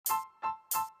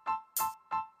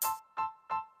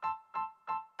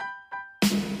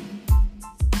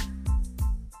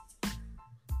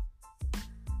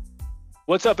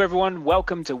What's up, everyone?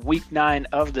 Welcome to week 9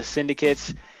 of the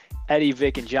Syndicates. Eddie,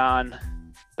 Vic, and John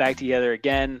back together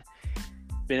again.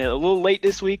 Been a little late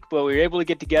this week, but we were able to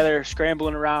get together,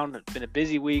 scrambling around. It's been a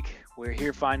busy week. We're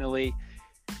here finally.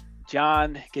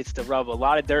 John gets to rub a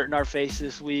lot of dirt in our face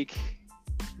this week.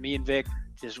 Me and Vic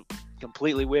just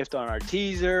completely whiffed on our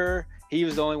teaser. He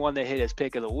was the only one that hit his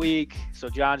pick of the week. So,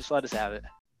 John, just let us have it.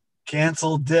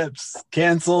 Cancel dips.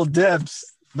 Cancel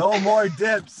dips. No more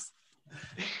dips.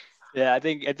 Yeah, I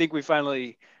think we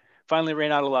finally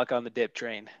ran out of luck on the dip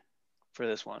train for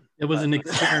this one. It was an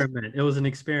experiment. It was an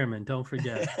experiment. Don't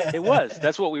forget. It was.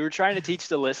 That's what we were trying to teach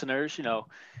the listeners,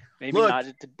 maybe not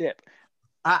to dip.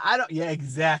 I don't. Yeah,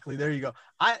 exactly. There you go.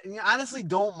 I honestly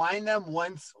don't mind them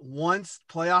once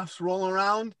playoffs roll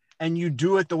around and you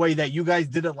do it the way that you guys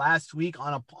did it last week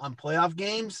on playoff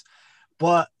games.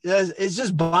 But it's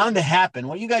just bound to happen.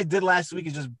 What you guys did last week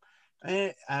is just,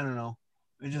 I don't know.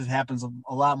 It just happens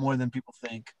a lot more than people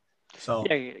think. So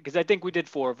yeah, because I think we did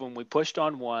 4 of them. We pushed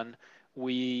on one.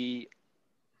 One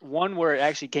where it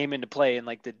actually came into play and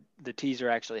like the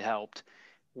teaser actually helped.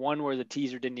 One where the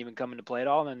teaser didn't even come into play at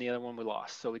all, and then the other one we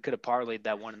lost. So we could have parlayed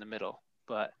that one in the middle.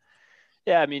 But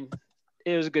yeah, I mean,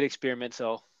 it was a good experiment.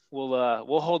 So we'll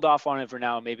hold off on it for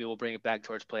now. Maybe we'll bring it back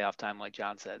towards playoff time, like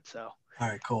John said. So all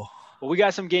right, cool. Well, we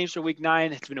got some games for week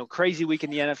 9. It's been a crazy week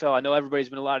in the NFL. I know everybody's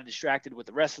been a lot distracted with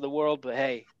the rest of the world, but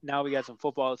hey, now we got some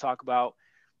football to talk about.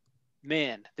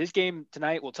 Man, this game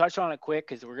tonight, we'll touch on it quick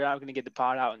because we're not going to get the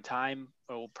pod out in time,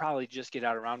 or we'll probably just get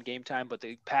out around game time. But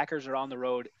the Packers are on the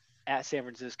road at San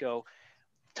Francisco.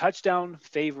 Touchdown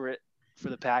favorite for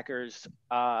the Packers.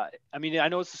 I mean, I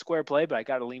know it's a square play, but I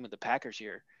got to lean with the Packers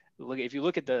here. If you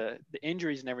look at the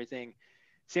injuries and everything,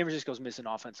 San Francisco's missing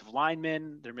offensive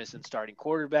linemen. They're missing starting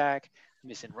quarterback,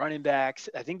 missing running backs.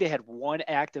 I think they had one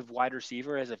active wide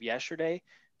receiver as of yesterday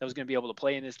that was going to be able to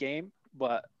play in this game.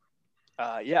 But,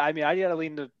 yeah, I mean, I got to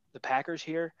lean the Packers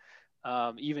here.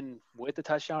 Even with the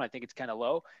touchdown, I think it's kind of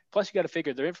low. Plus, you got to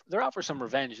figure they're out for some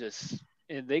revenge.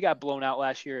 And they got blown out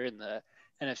last year in the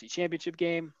NFC Championship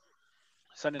game,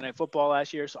 Sunday Night Football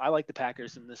last year. So I like the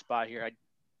Packers in this spot here. I'd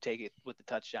take it with the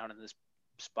touchdown in this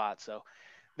spot. So,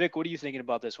 Vic, what are you thinking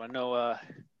about this one? I know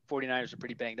 49ers are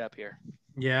pretty banged up here.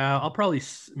 Yeah,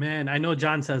 I know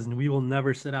John says we will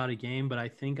never sit out a game, but I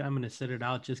think I'm going to sit it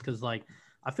out just because, like,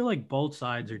 I feel like both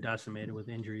sides are decimated with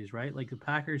injuries, right? Like the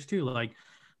Packers, too. Like,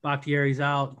 Bakhtiari's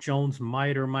out. Jones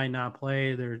might or might not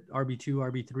play. Their RB2,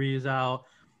 RB3 is out.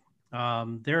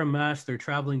 They're a mess. They're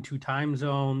traveling 2 time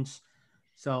zones.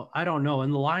 So I don't know.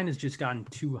 And the line has just gotten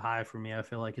too high for me. I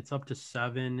feel like it's up to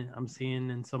 7. I'm seeing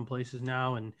in some places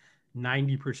now, and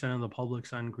 90% of the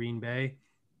public's on Green Bay,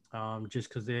 just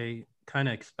because they kind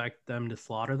of expect them to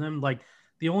slaughter them. Like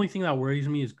the only thing that worries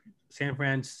me is San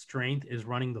Fran's strength is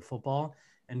running the football,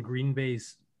 and Green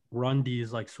Bay's run D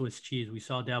is like Swiss cheese. We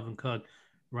saw Dalvin Cook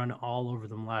run all over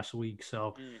them last week.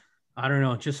 So I don't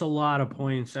know, just a lot of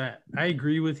points. I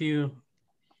agree with you.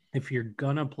 If you're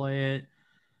gonna play it,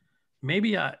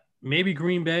 maybe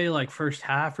Green Bay like first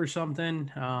half or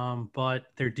something. But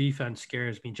their defense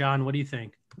scares me. John, what do you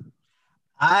think?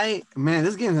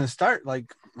 This game's gonna start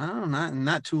like I don't know,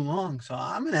 not too long, so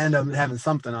I'm gonna end up having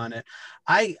something on it.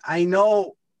 I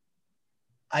know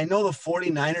the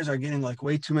 49ers are getting like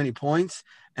way too many points,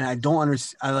 and I don't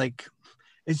understand.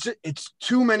 It's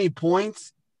too many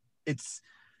points. It's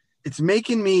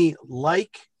making me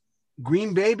like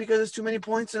Green Bay because it's too many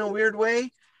points in a weird way,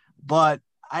 but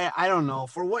I don't know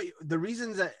for what the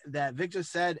reasons that Vic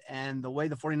just said and the way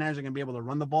the 49ers are gonna be able to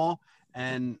run the ball,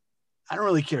 and I don't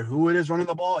really care who it is running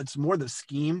the ball. It's more the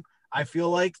scheme, I feel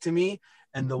like, to me,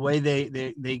 and the way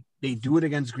they do it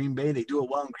against Green Bay. They do it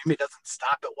well, and Green Bay doesn't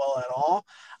stop it well at all.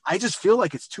 I just feel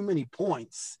like it's too many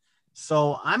points.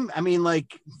 So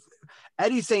like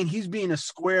Eddie's saying he's being a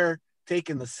square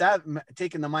taking the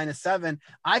 -7.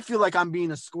 I feel like I'm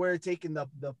being a square taking the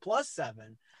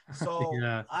 +7. So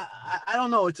Yeah. I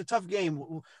don't know. It's a tough game.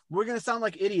 We're going to sound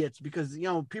like idiots because,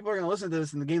 people are going to listen to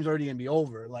this and the game's already going to be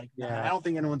over. Like, yeah. I don't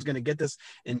think anyone's going to get this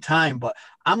in time, but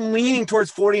I'm leaning towards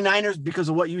 49ers because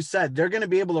of what you said. They're going to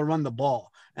be able to run the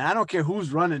ball, and I don't care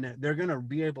who's running it. They're going to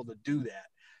be able to do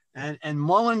that. And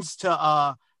Mullins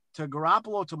to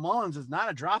Garoppolo to Mullins is not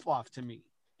a drop off to me.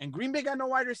 And Green Bay got no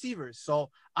wide receivers. So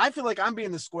I feel like I'm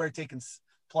being the square taking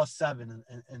 +7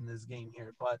 in this game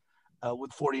here, but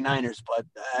with 49ers. But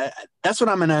that's what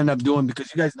I'm going to end up doing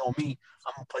because you guys know me.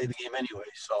 I'm going to play the game anyway.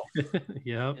 So,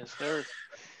 yeah. Yes, sir.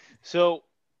 So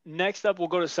next up, we'll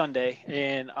go to Sunday,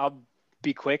 and I'll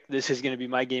be quick. This is going to be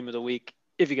my game of the week.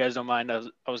 If you guys don't mind, I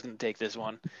was going to take this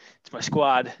one. It's my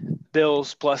squad.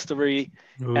 Bills +3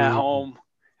 at home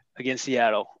against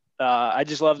Seattle. I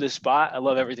just love this spot. I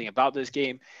love everything about this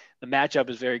game. The matchup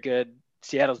is very good.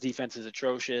 Seattle's defense is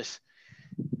atrocious.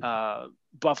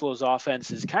 Buffalo's offense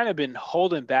has kind of been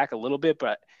holding back a little bit,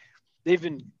 but they've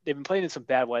been playing in some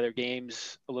bad weather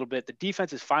games a little bit. The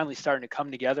defense is finally starting to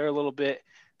come together a little bit.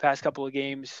 Past couple of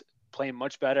games, playing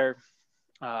much better.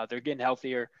 They're getting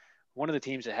healthier. One of the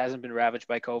teams that hasn't been ravaged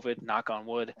by COVID, knock on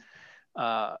wood.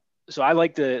 So I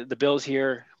like the Bills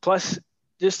here. Plus,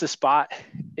 just the spot.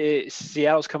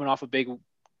 Seattle's coming off a big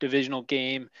divisional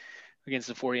game against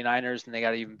the 49ers, and they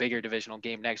got an even bigger divisional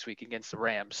game next week against the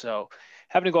Rams. So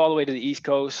having to go all the way to the East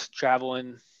Coast,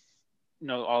 traveling,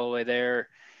 all the way there.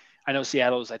 I know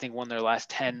Seattle's, I think, won their last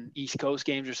 10 East Coast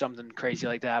games or something crazy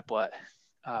like that. But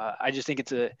I just think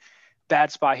it's a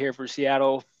bad spot here for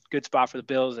Seattle. Good spot for the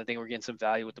Bills. I think we're getting some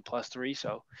value with the +3.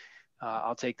 So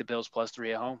I'll take the Bills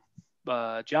 +3 at home.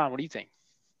 John, what do you think?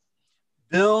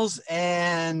 Bills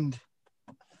and,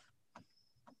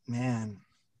 man,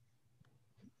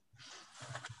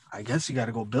 I guess you got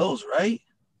to go Bills, right?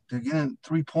 They're getting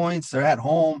 3 points. They're at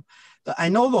home. I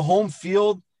know the home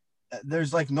field,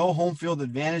 there's like no home field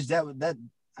advantage.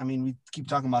 We keep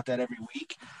talking about that every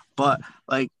week. But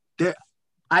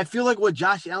I feel like what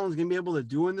Josh Allen's going to be able to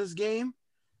do in this game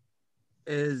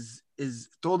is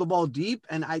throw the ball deep,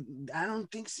 and I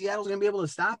don't think Seattle's going to be able to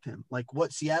stop him. Like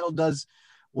what Seattle does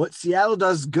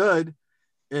good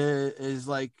is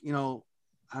like,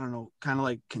 I don't know, kind of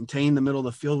like contain the middle of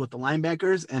the field with the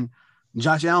linebackers, and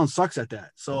Josh Allen sucks at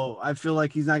that. So I feel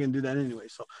like he's not going to do that anyway.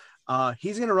 So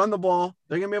he's going to run the ball.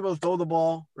 They're going to be able to throw the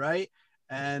ball, right?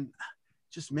 And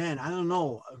just, man, I don't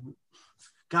know.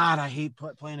 God, I hate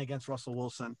playing against Russell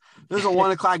Wilson. This is a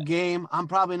 1 o'clock game. I'm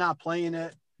probably not playing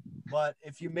it. But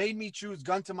if you made me choose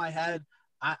gun to my head,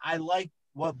 I like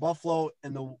what Buffalo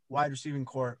and the wide receiving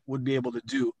core would be able to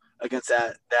do against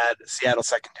that Seattle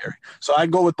secondary. So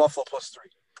I'd go with Buffalo +3.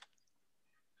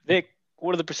 Vic,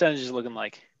 what are the percentages looking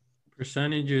like?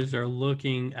 Percentages are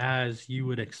looking as you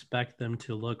would expect them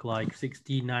to look, like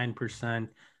 69%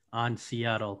 on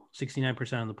Seattle,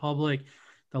 69% on the public.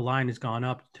 The line has gone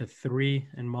up to 3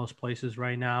 in most places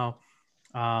right now.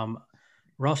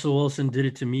 Russell Wilson did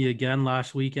it to me again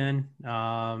last weekend.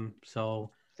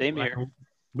 So same here.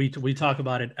 We talk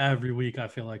about it every week, I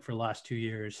feel like, for the last 2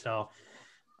 years. So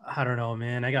I don't know,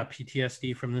 man. I got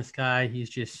PTSD from this guy. He's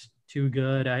just too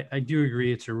good. I do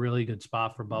agree it's a really good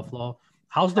spot for Buffalo.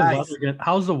 How's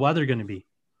the weather going to be?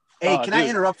 Hey, can I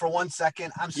interrupt for 1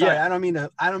 second? I'm sorry. Yeah.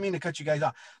 I don't mean to cut you guys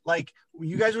off. Like,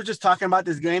 you guys were just talking about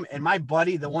this game, and my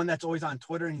buddy, the one that's always on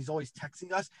Twitter and he's always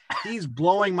texting us, he's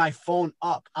blowing my phone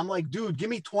up. I'm like, dude,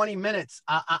 give me 20 minutes.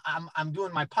 I'm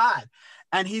doing my pod.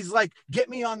 And he's like, get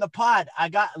me on the pod.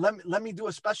 Let me do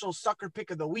a special sucker pick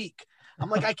of the week.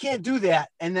 I'm like, I can't do that.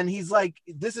 And then he's like,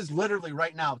 this is literally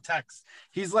right now text.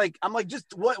 He's like, I'm like,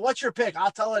 just what's your pick?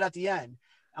 I'll tell it at the end.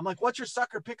 I'm like, what's your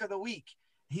sucker pick of the week?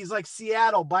 He's like,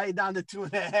 Seattle, buy it down to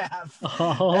 2.5.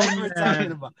 Oh, that's what we're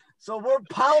talking about. So we're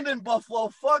pounding Buffalo.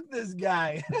 Fuck this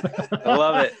guy. I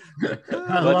love it.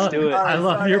 Let's do it. I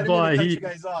love your boy. I didn't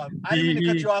mean to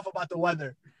cut you off about the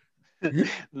weather.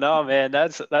 No, man,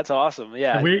 that's awesome.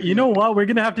 Yeah. You know what? We're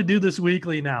gonna have to do this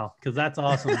weekly now because that's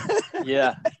awesome.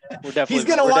 Yeah. He's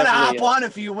gonna want to hop on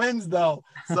if he wins, though.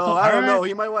 So I don't know.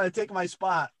 He might want to take my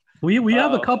spot. We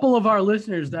have a couple of our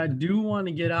listeners that do want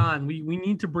to get on. We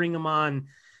need to bring them on.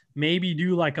 Maybe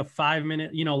do like a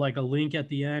 5-minute, like a link at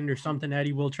the end or something,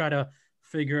 Eddie. We'll try to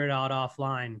figure it out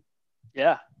offline.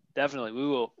 Yeah, definitely.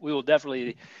 We will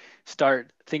definitely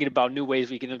start thinking about new ways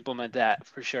we can implement that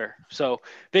for sure. So,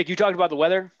 Vic, you talked about the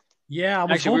weather. Yeah,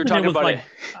 we were talking about it.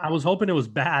 I was hoping it was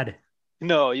bad.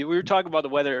 No, we were talking about the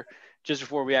weather just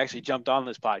before we actually jumped on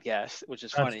this podcast, which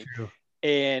is funny. That's true.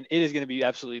 And it is going to be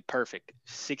absolutely perfect.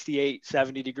 68,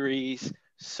 70 degrees,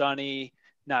 sunny,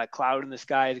 not a cloud in the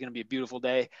sky. It's going to be a beautiful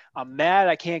day. I'm mad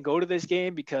I can't go to this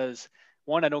game because,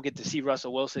 one, I don't get to see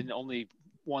Russell Wilson only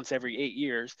once every 8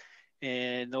 years.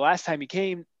 And the last time he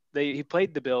came, he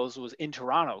played the Bills was in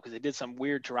Toronto because they did some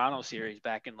weird Toronto series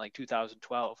back in like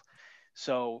 2012.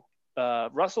 So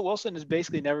Russell Wilson is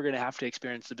basically never going to have to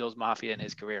experience the Bills Mafia in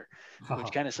his career,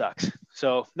 which kind of sucks.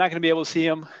 So not going to be able to see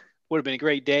him. Would have been a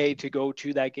great day to go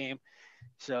to that game.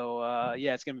 So,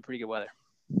 yeah, it's going to be pretty good weather.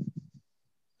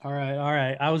 All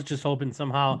right. I was just hoping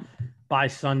somehow by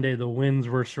Sunday the winds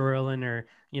were swirling or,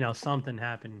 something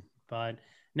happened. But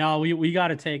no, we got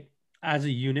to take, as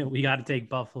a unit, we got to take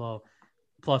Buffalo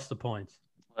plus the points.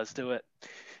 Let's do it.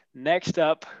 Next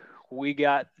up, we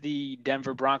got the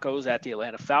Denver Broncos at the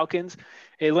Atlanta Falcons.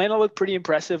 Atlanta looked pretty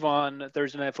impressive on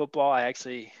Thursday Night Football. I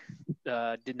actually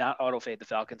did not auto-fade the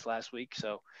Falcons last week.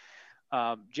 So,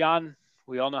 John,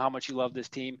 We all know how much you love this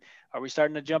team. Are we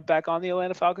starting to jump back on the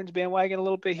Atlanta Falcons bandwagon a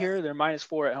little bit here? They're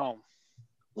 -4 at home.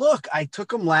 Look, I took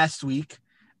them last week,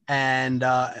 and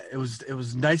it was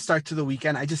a nice start to the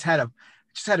weekend. I just had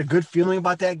a good feeling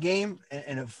about that game,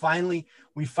 and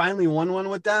we finally won one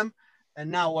with them. And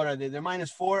now what are they? They're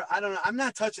 -4. I don't know. I'm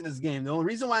not touching this game. The only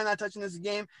reason why I'm not touching this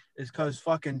game is because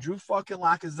fucking Drew fucking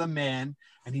Lock is the man,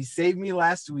 and he saved me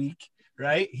last week.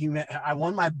 Right? I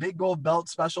won my big gold belt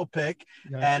special pick,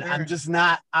 and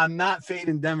sure. I'm not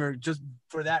fading Denver just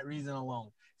for that reason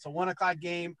alone. It's a 1:00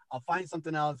 game. I'll find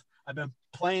something else. I've been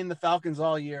playing the Falcons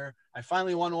all year. I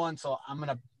finally won one, so I'm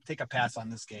gonna take a pass on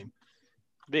this game.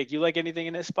 Vic, you like anything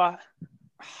in this spot?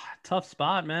 Tough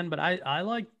spot, man. But I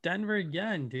like Denver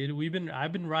again, dude.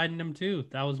 I've been riding them too.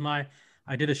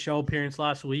 I did a show appearance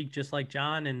last week, just like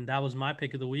John, and that was my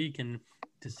pick of the week. And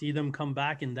to see them come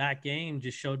back in that game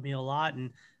just showed me a lot.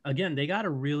 And again, they got a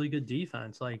really good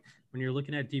defense. Like when you're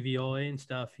looking at DVOA and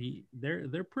stuff,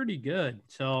 they're pretty good.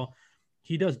 So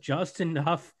he does just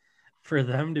enough for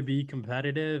them to be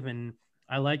competitive. And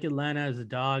I like Atlanta as a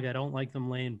dog. I don't like them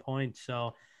laying points.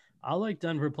 So I like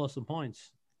Denver plus the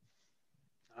points.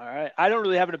 All right. I don't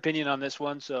really have an opinion on this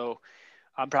one, so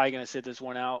I'm probably going to sit this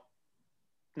one out.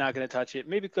 Not going to touch it.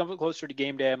 Maybe come closer to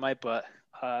game day I might, but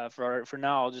for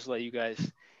now, I'll just let you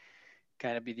guys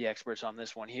kind of be the experts on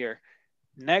this one here.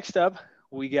 Next up,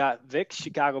 we got Vic's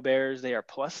Chicago Bears. They are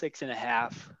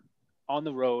 +6.5 on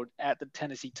the road at the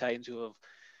Tennessee Titans, who have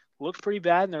looked pretty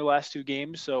bad in their last two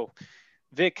games. So,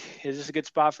 Vic, is this a good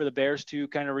spot for the Bears to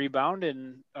kind of rebound?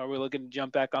 And are we looking to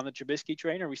jump back on the Trubisky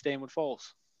train, or are we staying with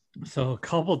Foles? So a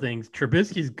couple things.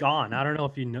 Trubisky's gone. I don't know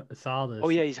if you saw this. Oh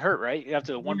yeah, he's hurt, right?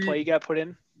 After the one play he got put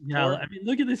in. Yeah, I mean,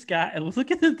 look at this guy and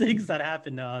look at the things that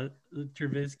happened.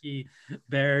 Trubisky,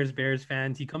 Bears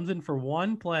fans. He comes in for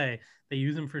one play. They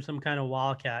use him for some kind of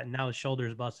wildcat, and now his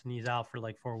shoulder's busted and he's out for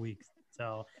like 4 weeks.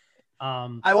 So,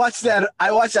 I watched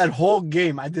that whole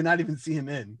game. I did not even see him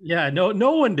in. Yeah,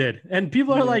 no one did. And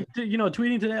people are like,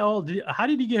 tweeting today, "Oh, how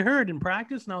did he get hurt in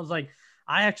practice?" And I was like,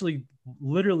 I actually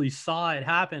literally saw it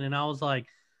happen, and I was like,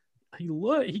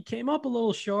 he came up a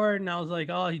little short, and I was like,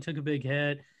 oh, he took a big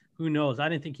hit. Who knows? I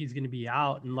didn't think he's going to be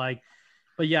out. And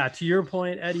but yeah, to your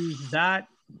point, Eddie, that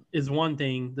is one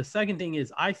thing. The second thing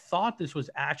is I thought this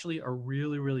was actually a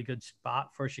really, really good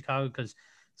spot for Chicago because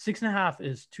 6.5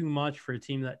 is too much for a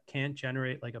team that can't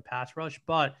generate like a pass rush.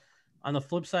 But on the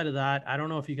flip side of that, I don't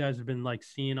know if you guys have been like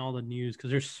seeing all the news because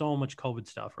there's so much COVID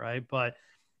stuff, right? But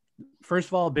first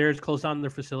of all, Bears closed down their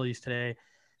facilities today.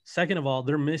 Second of all,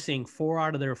 they're missing 4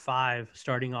 out of their 5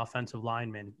 starting offensive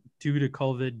linemen due to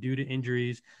COVID, due to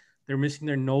injuries. They're missing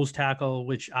their nose tackle,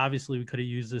 which obviously we could have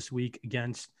used this week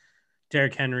against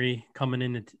Derrick Henry coming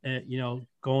in,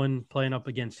 playing up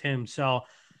against him. So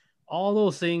all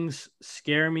those things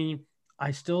scare me.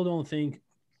 I still don't think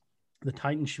the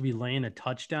Titans should be laying a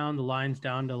touchdown. The line's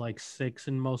down to like 6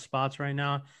 in most spots right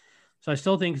now. So I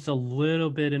still think it's a little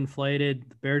bit inflated.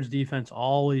 The Bears defense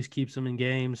always keeps them in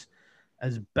games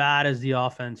as bad as the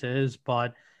offense is,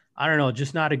 but I don't know,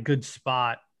 just not a good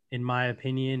spot in my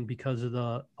opinion because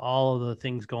of all of the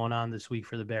things going on this week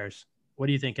for the Bears. What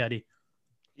do you think, Eddie?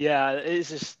 Yeah, it's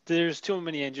just there's too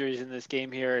many injuries in this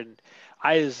game here, and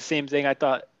it's the same thing.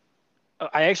 I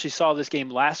actually saw this game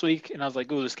last week, and I was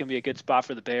like, "Oh, this can be a good spot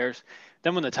for the Bears."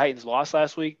 Then when the Titans lost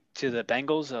last week to the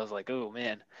Bengals, I was like, "Oh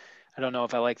man, I don't know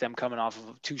if I like them coming off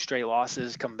of 2 straight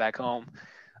losses, coming back home."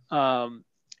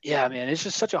 Yeah, man, it's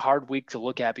just such a hard week to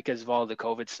look at because of all the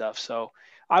COVID stuff. So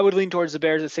I would lean towards the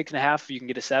Bears at 6.5. If you can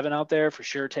get a 7 out there, for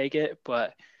sure, take it.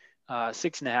 But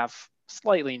 6.5,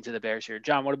 slightly into the Bears here.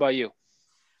 John, what about you?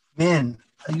 Man,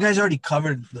 you guys already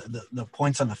covered the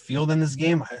points on the field in this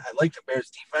game. I like the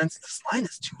Bears defense. This line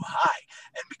is too high.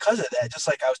 And because of that, just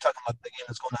like I was talking about the game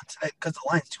that's going on tonight, because the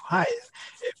line's too high,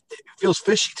 it feels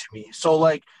fishy to me. So,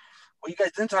 what you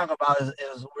guys didn't talk about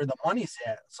is where the money's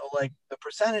at. So, the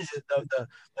percentage, the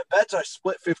bets are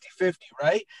split 50-50,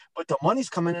 right? But the money's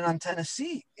coming in on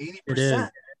Tennessee, 80%.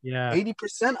 Yeah.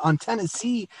 80% on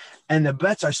Tennessee, and the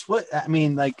bets are split. I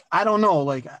mean, I don't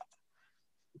know.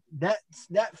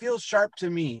 That feels sharp to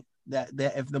me that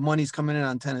if the money's coming in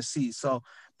on Tennessee. So,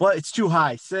 but it's too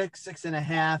high,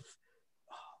 6.5.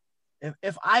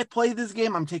 If I play this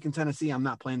game, I'm taking Tennessee. I'm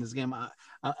not playing this game.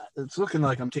 It's looking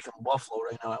like I'm taking Buffalo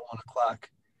right now at 1:00.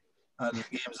 The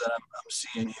games that I'm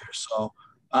seeing here. So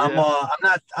I'm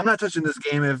not touching this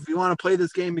game. If you want to play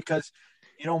this game because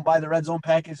you don't buy the Red Zone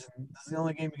package, and this is the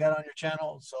only game you got on your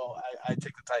channel, so I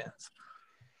take the Titans.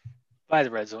 Buy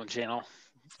the Red Zone channel.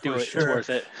 Do it. Sure. It's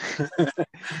worth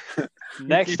it.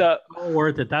 Next up. So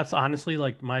worth it. That's honestly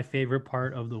my favorite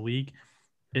part of the week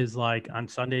is like on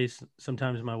Sundays.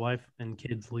 Sometimes my wife and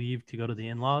kids leave to go to the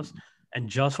in-laws, and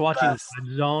just watching Best.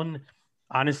 Red Zone.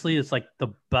 Honestly, it's like the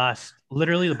best,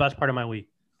 literally the best part of my week.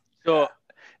 So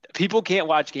people can't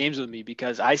watch games with me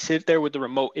because I sit there with the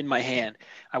remote in my hand.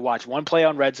 I watch one play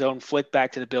on Red Zone, flick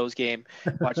back to the Bills game,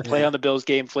 watch a play on the Bills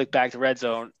game, flick back to Red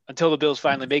Zone until the Bills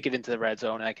finally make it into the Red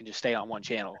Zone and I can just stay on one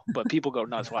channel. But people go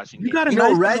nuts watching You games. got a You know,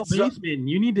 nice Red little Zone- basement.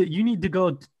 You need to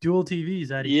go dual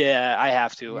TVs, Eddie. Yeah, I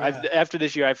have to. Yeah. After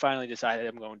this year, I finally decided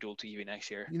I'm going dual TV next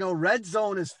year. You know, Red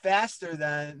Zone is faster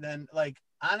than like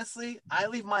honestly, I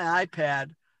leave my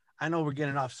iPad. I know we're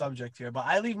getting off subject here, but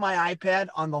I leave my iPad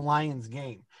on the Lions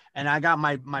game, and I got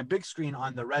my big screen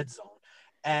on the Red Zone.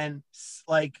 And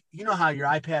like, you know how your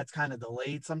iPad's kind of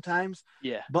delayed sometimes,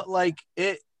 Yeah. but like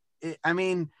I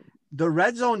mean, the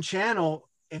Red Zone channel.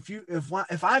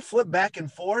 If I flip back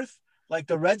and forth, like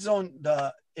the Red Zone,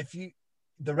 the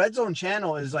Red Zone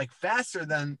channel is like faster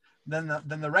than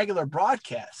the regular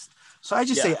broadcast. So I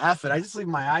just say F it. I just leave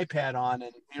my iPad on,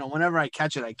 and whenever I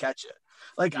catch it, I catch it.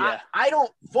 Like I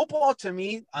don't football to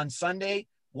me on Sunday,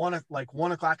 1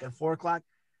 o'clock and 4 o'clock.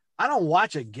 I don't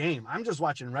watch a game. I'm just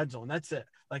watching Red Zone. That's it.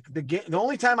 Like the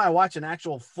only time I watch an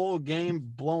actual full game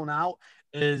blown out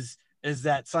is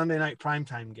that Sunday night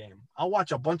primetime game. I'll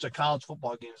watch a bunch of college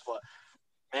football games, but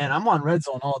man, I'm on Red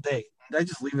Zone all day. I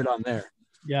just leave it on there.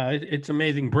 Yeah, it's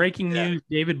amazing. Breaking news: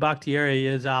 David Bakhtiari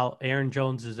is out. Aaron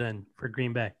Jones is in for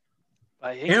Green Bay.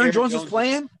 Aaron Jones is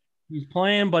playing? He's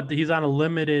playing, but he's on a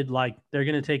limited, like they're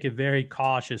going to take it very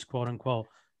cautious, quote unquote.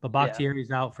 But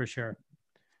Bakhtiari's out for sure.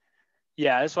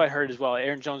 Yeah, that's what I heard as well.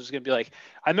 Aaron Jones is going to be like,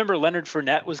 I remember Leonard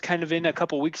Fournette was kind of in a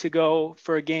couple weeks ago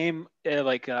for a game. I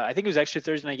think it was actually a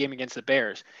Thursday night game against the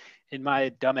Bears. And my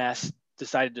dumbass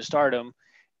decided to start him.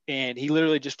 And he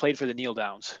literally just played for the kneel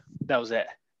downs. That was it.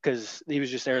 Because he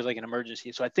was just there as like an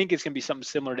emergency. So I think it's going to be something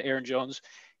similar to Aaron Jones.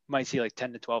 You might see like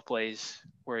 10 to 12 plays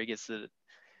where he gets the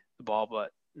ball,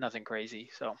 but nothing crazy.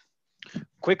 So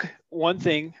quick one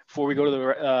thing before we go to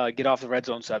the get off the Red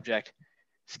Zone subject.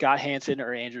 Scott Hansen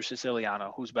or Andrew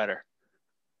Siciliano, who's better?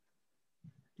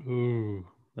 Ooh,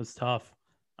 that's tough.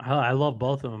 I love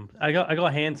both of them. I go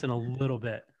Hansen a little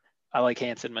bit. I like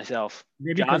Hansen myself.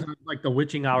 Maybe because like the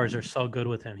witching hours are so good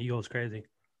with him. He goes crazy.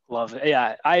 Love it.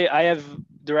 Yeah, I have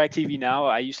DirecTV now.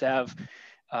 I used to have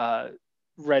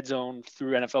Red Zone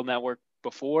through NFL Network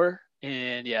before,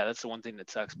 and yeah, that's the one thing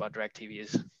that sucks about DirecTV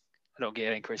is I don't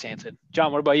get any Chris Hansen.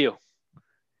 John, what about you?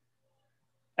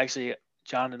 Actually,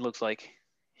 John, it looks like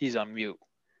he's on mute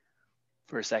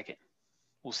for a second.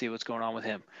 We'll see what's going on with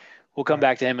him. We'll come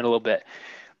back to him in a little bit.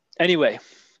 Anyway,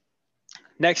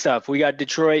 next up, we got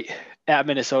Detroit at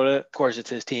Minnesota. Of course,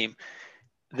 it's his team.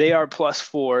 They are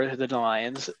 +4, the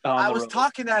Lions. I was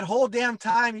talking that whole damn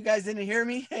time. You guys didn't hear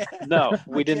me? No,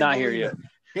 we did not hear you.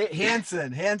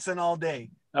 Hansen all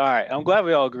day. All right. I'm glad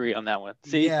we all agree on that one.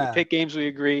 See, we pick games we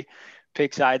agree.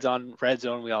 Pick sides on Red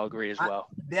Zone, we all agree as well.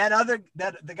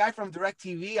 The guy from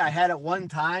DirecTV, I had it one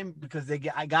time because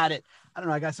I got it. I don't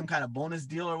know. I got some kind of bonus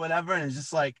deal or whatever, and it's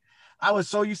just like I was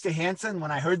so used to Hansen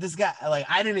when I heard this guy. Like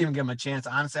I didn't even give him a chance.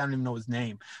 Honestly, I don't even know his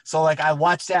name. So like I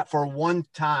watched that for one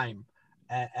time,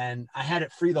 and I had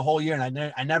it free the whole year,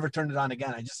 and I never turned it on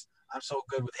again. I'm so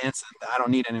good with Hansen that I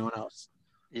don't need anyone else.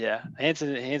 Yeah,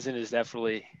 Hansen is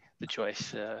definitely the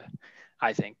choice,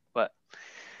 I think. But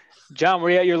John,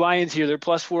 we're at your Lions here. They're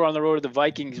 +4 on the road to the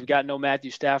Vikings. We got no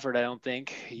Matthew Stafford, I don't think.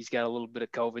 He's got a little bit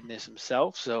of COVIDness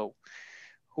himself. So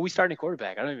who are we starting at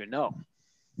quarterback? I don't even know.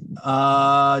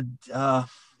 Is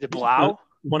it Blau?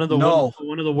 One of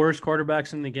the worst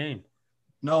quarterbacks in the game.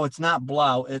 No, it's not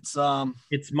Blau. It's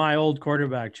my old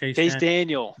quarterback, Chase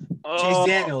Daniel. Chase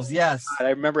Daniels, yes. God,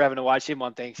 I remember having to watch him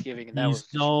on Thanksgiving, and that was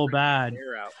so bad.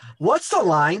 What's the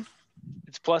line?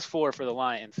 It's +4 for the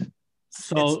Lions.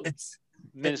 So it's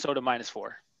Minnesota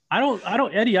 -4. I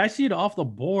don't, Eddie. I see it off the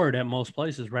board at most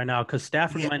places right now because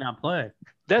Stafford might not play.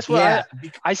 That's what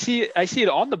I see. I see it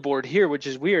on the board here, which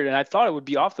is weird. And I thought it would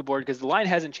be off the board because the line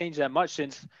hasn't changed that much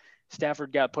since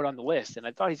Stafford got put on the list. And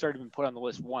I thought he's already been put on the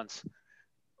list once,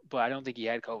 but I don't think he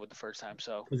had COVID the first time.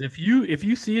 So because if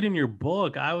you see it in your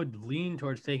book, I would lean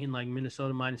towards taking like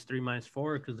Minnesota -3,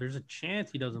 -4 because there's a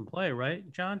chance he doesn't play, right,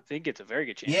 John? I think it's a very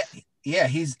good chance. Yeah.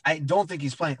 I don't think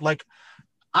he's playing. Like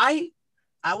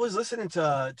I was listening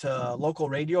to local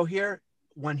radio here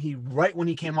when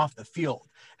he came off the field,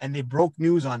 and they broke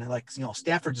news on it. Like,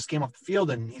 Stafford just came off the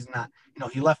field and he's not,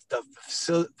 he left the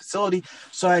facility.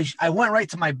 So I went right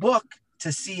to my book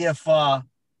to see if the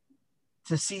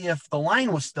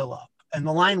line was still up, and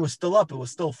the line was still up. It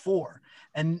was still 4.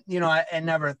 And, it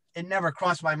never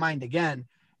crossed my mind again.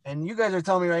 And you guys are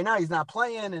telling me right now he's not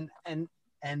playing. And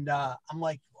And I'm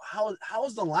like, how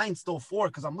is the line still 4?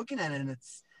 Because I'm looking at it and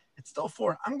it's still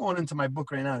 4. I'm going into my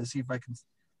book right now to see if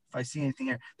I see anything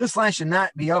here. This line should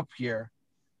not be up here.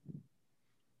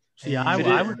 See, And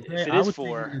I would If say it I is would say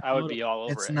 4, I would Minnesota. be all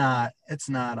over it's it. not. It's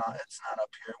not up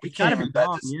here. We It's got can't to be even bet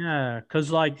wrong, this. yeah. Because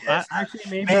like, Yeah, actually,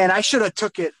 maybe. man, I should have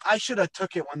took it.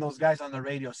 When those guys on the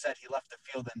radio said he left the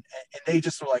field, and they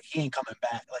just were like, he ain't coming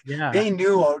back. Like Yeah. they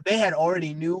knew, or they had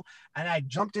already knew. And I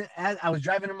jumped in as I was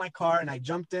driving in my car, and I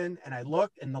jumped in and I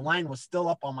looked, and the line was still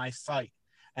up on my site,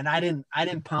 and I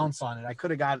didn't pounce on it. I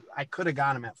could have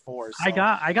got him at 4. So.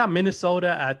 I got Minnesota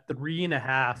at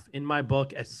 3.5 in my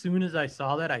book. As soon as I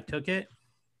saw that, I took it.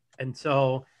 And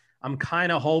so I'm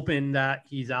kind of hoping that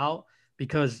he's out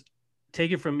because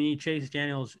take it from me, Chase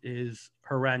Daniels is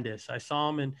horrendous. I saw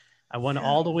him and I went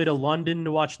all the way to London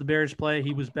to watch the Bears play.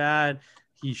 He was bad.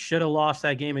 He should have lost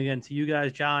that game against you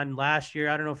guys, John, last year.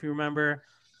 I don't know if you remember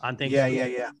on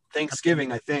Thanksgiving. Yeah.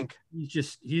 Thanksgiving, I think.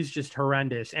 He's just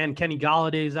horrendous. And Kenny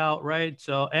Galladay's out, right?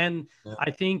 So, and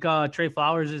I think Trey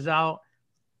Flowers is out.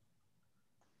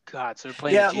 God, so they're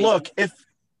playing. Yeah, look, if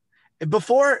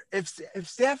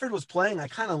Stafford was playing, I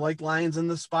kind of like Lions in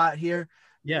the spot here.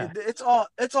 Yeah, it's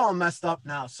all messed up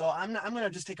now. So I'm gonna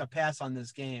just take a pass on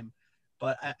this game.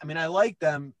 But I mean, I like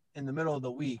them in the middle of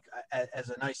the week as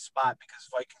a nice spot because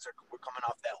Vikings were coming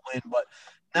off that win. But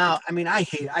now, I mean, I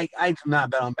do not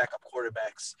bet on backup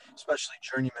quarterbacks, especially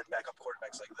journeyman backup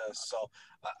quarterbacks like this. So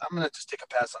I'm gonna just take a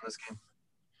pass on this game.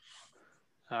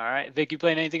 All right, Vic, you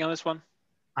playing anything on this one?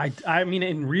 I mean,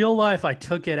 in real life, I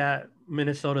took it at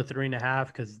Minnesota 3.5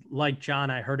 because, like John,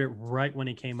 I heard it right when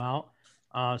it came out.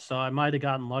 So I might have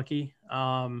gotten lucky.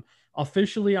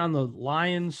 Officially on the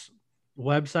Lions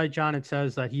website, John, it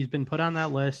says that he's been put on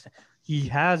that list. He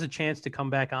has a chance to come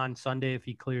back on Sunday if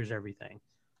he clears everything.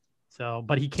 So,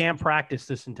 but he can't practice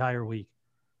this entire week.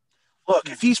 Look,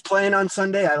 if he's playing on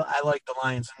Sunday, I like the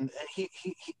Lions, and he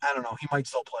I don't know, he might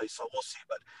still play, so we'll see.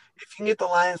 But if you can get the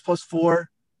Lions plus 4,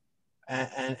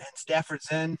 and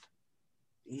Stafford's in,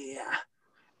 yeah.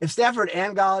 If Stafford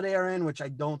and Galladay are in, which I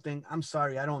don't think, I'm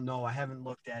sorry, I don't know, I haven't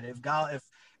looked at it. If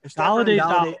Stafford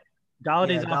and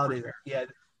Galladay's out for sure. Yeah,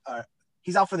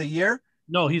 he's out for the year.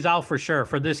 No, he's out for sure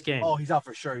for this game. Oh, he's out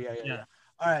for sure. Yeah.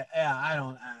 All right, yeah, I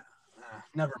don't.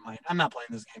 Never mind. I'm not playing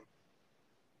this game.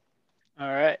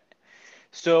 All right.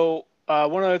 So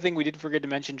one other thing we did forget to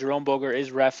mention, Jerome Boger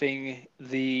is reffing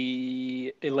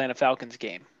the Atlanta Falcons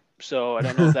game. So I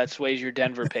don't know if that sways your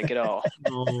Denver pick at all.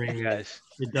 For you guys.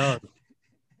 It does.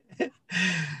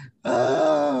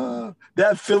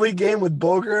 That Philly game with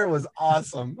Boger was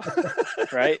awesome.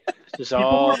 Right? Just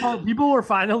people were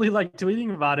finally like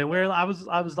tweeting about it. Where I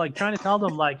was like trying to tell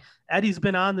them like Eddie's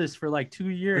been on this for like 2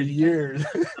 years. For years.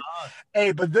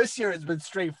 Hey, but this year it's been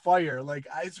straight fire. Like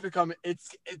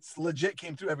it's legit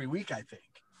came through every week, I think.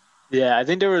 Yeah, I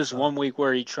think there was one week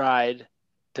where he tried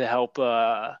to help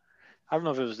I don't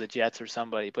know if it was the Jets or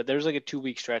somebody, but there's like a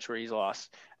 2-week stretch where he's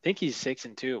lost. I think he's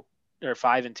 6-2 or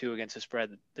 5-2 against the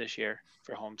spread this year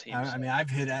for home teams. I mean, I've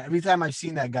hit every time I've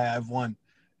seen that guy, I've won.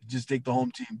 Just take the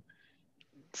home team.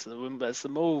 That's the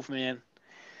move, man.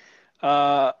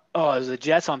 It was the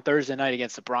Jets on Thursday night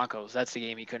against the Broncos. That's the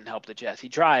game he couldn't help the Jets. He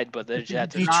tried, but the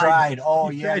Jets. He tried. Oh,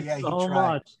 he yeah, tried he so tried.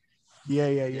 much.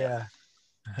 Yeah.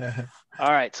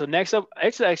 All right, so next up,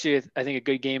 actually, I think a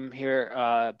good game here.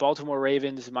 Baltimore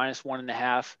Ravens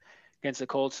 -1.5 against the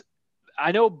Colts.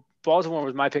 I know Baltimore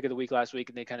was my pick of the week last week,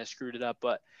 and they kind of screwed it up.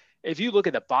 But if you look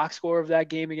at the box score of that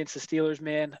game against the Steelers,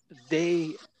 man,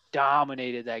 they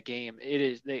dominated that game. It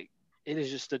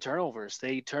is just the turnovers.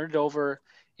 They turned it over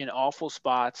in awful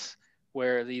spots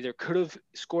where they either could have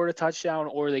scored a touchdown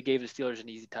or they gave the Steelers an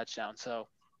easy touchdown. So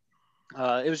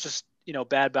it was just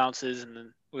bad bounces, and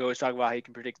then we always talk about how you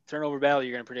can predict the turnover battle.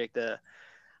 You're going to predict the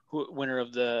winner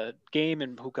of the game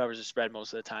and who covers the spread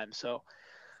most of the time. So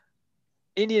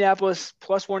Indianapolis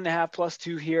 +1.5,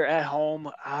 +2 here at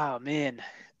home. Oh man,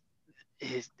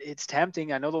 it's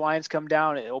tempting. I know the Lions come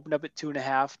down. It opened up at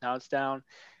 2.5. Now it's down.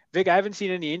 Vic, I haven't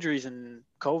seen any injuries and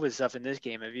COVID stuff in this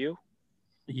game. Have you?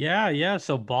 Yeah.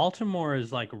 So Baltimore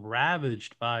is like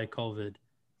ravaged by COVID.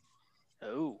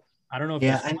 Oh. I don't know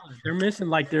if they're missing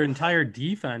like their entire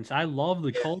defense. I love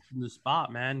the Colts in the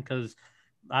spot, man, because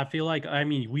I feel like,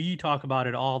 we talk about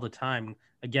it all the time.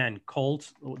 Again,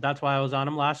 Colts, that's why I was on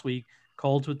them last week.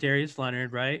 Colts with Darius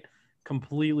Leonard, right?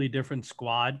 Completely different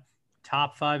squad.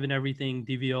 Top 5 in everything,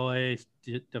 DVOA,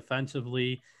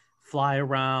 defensively, fly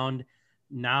around.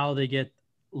 Now they get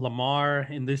Lamar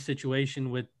in this situation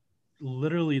with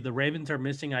literally the Ravens are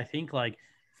missing, I think, like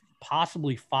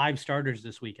possibly 5 starters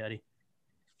this week, Eddie.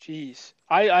 Jeez.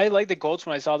 I like the Colts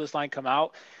when I saw this line come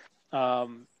out.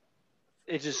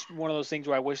 it's just one of those things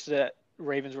where I wish that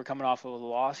Ravens were coming off of a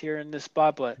loss here in this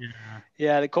spot. But Yeah.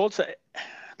 yeah, the Colts.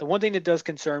 The one thing that does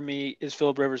concern me is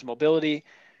Philip Rivers' mobility,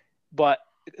 but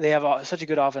they have such a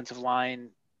good offensive line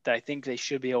that I think they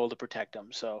should be able to protect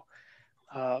them. So,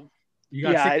 You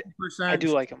got yeah, I 60%, do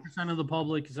like them. 60% of the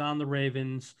public is on the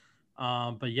Ravens.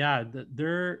 But yeah,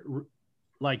 they're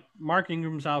like Mark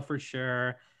Ingram's out for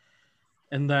sure.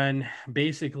 And then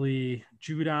basically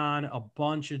Judon, a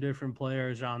bunch of different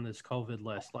players on this COVID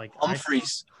list. Like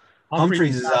Humphreys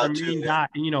Humphreys is is their out too. main guy,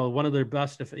 one of their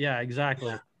best. Yeah, exactly.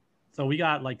 Yeah. So we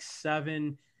got like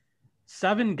seven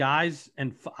guys,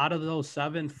 and out of those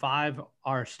seven, five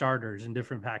are starters in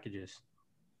different packages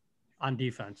on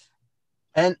defense.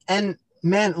 And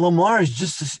man, Lamar is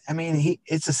just, I mean,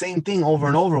 it's the same thing over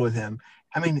and over with him.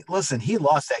 I mean, listen, he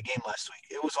lost that game last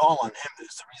week. It was all on him.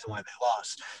 That's the reason why they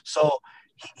lost. So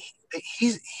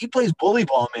he plays bully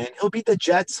ball, man. He'll beat the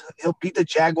Jets. He'll beat the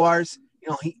Jaguars.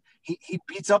 He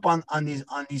beats up on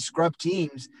these scrub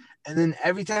teams. And then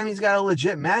every time he's got a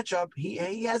legit matchup,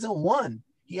 he hasn't won.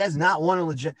 He has not won a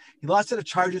legit. He lost to the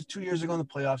Chargers 2 years ago in the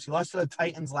playoffs. He lost to the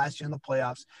Titans last year in the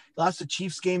playoffs. He lost the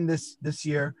Chiefs game this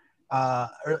year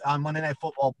on Monday Night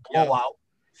Football blowout.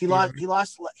 He lost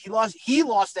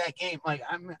that game. Like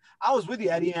I was with you,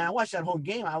 Eddie, and I watched that whole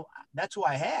game. That's who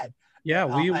I had. Yeah,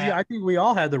 I think we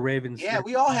all had the Ravens. Yeah,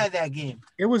 we all had that game.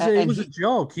 It was a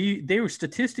joke. They were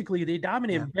statistically they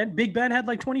dominated. Yeah. Big Ben had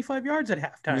like 25 yards at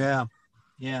halftime.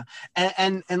 Yeah.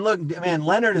 And look, man,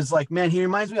 Leonard is like, man, he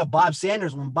reminds me of Bob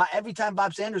Sanders. Every time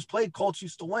Bob Sanders played, Colts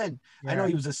used to win. Yeah. I know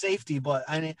he was a safety, but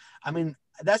I mean,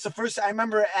 that's the first. I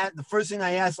remember the first thing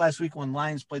I asked last week when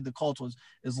Lions played the Colts was,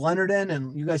 "Is Leonard in?"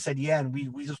 And you guys said, "Yeah." And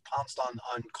we just pounced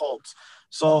on Colts.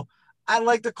 So I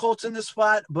like the Colts in this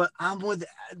spot, but I'm with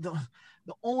the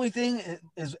only thing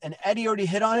is, and Eddie already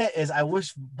hit on it, is I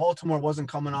wish Baltimore wasn't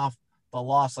coming off the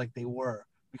loss like they were,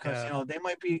 because they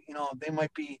might be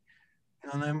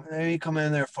they may come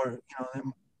in there for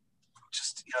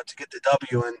just to get the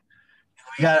W. And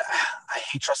I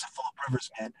hate trusting Philip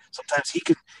Rivers, man. Sometimes he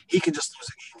can just lose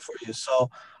a game for you. So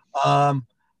I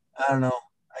don't know.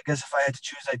 I guess if I had to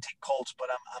choose, I'd take Colts, but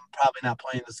I'm probably not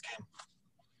playing this game.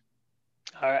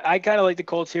 All right, I kind of like the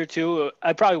Colts here too.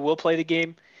 I probably will play the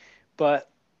game,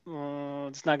 but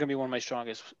it's not going to be one of my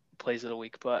strongest plays of the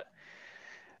week. But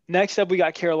next up, we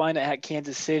got Carolina at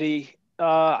Kansas City.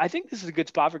 I think this is a good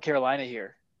spot for Carolina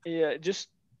here. Yeah, just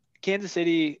Kansas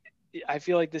City. I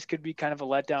feel like this could be kind of a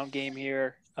letdown game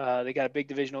here. They got a big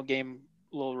divisional game,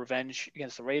 a little revenge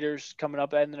against the Raiders coming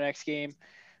up in the next game.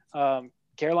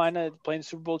 Carolina playing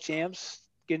Super Bowl champs,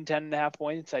 getting 10.5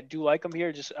 points. I do like them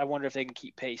here. Just I wonder if they can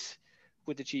keep pace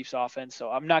with the Chiefs offense. So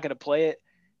I'm not going to play it.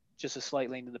 Just a slight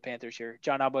lean to the Panthers here.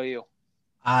 John, how about you?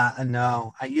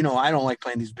 No, I don't like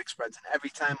playing these big spreads. And every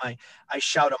time I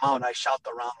shout them out, I shout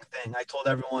the wrong thing. I told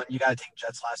everyone, you got to take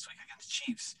Jets last week against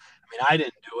Chiefs. I mean, I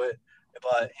didn't do it,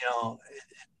 but it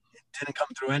didn't come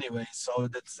through anyway. So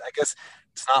I guess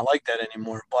it's not like that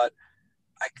anymore. But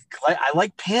I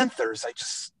like Panthers. I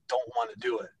just don't want to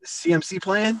do it. Is CMC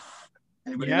playing?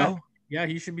 Anybody know? Yeah,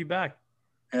 he should be back.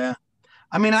 Yeah.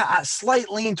 I mean, I slight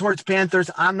lean towards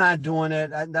Panthers. I'm not doing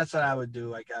it. That's what I would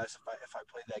do, I guess, if I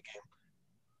played that game.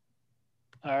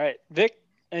 All right, Vic,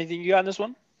 anything you got on this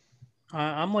one?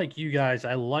 I'm like you guys.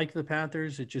 I like the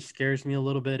Panthers. It just scares me a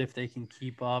little bit if they can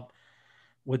keep up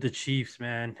with the Chiefs,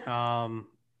 man.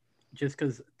 Just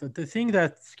because the thing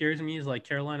that scares me is like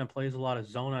Carolina plays a lot of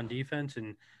zone on defense,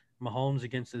 and Mahomes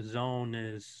against the zone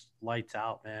is lights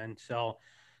out, man. So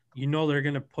they're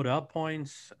going to put up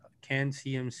points. Can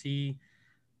CMC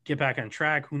get back on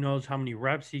track? Who knows how many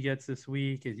reps he gets this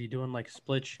week? Is he doing like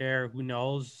split share? Who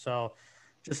knows? So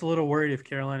just a little worried if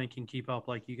Carolina can keep up,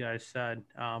 like you guys said.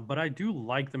 But I do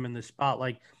like them in this spot.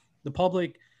 Like the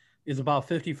public is about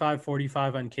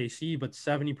 55-45 on KC, but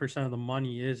 70% of the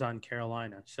money is on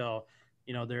Carolina. So,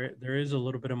 there is a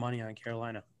little bit of money on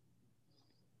Carolina.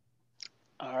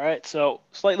 All right, so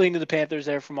slightly into the Panthers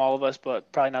there from all of us,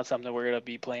 but probably not something we're going to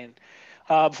be playing.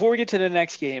 Before we get to the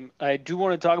next game, I do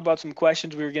want to talk about some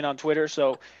questions we were getting on Twitter.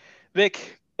 So,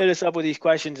 Vic, hit us up with these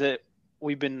questions that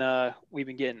we've been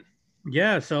getting.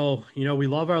 Yeah, so we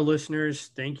love our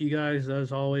listeners. Thank you guys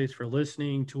as always for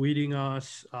listening, tweeting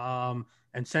us,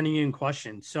 and sending in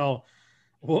questions. So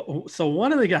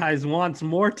one of the guys wants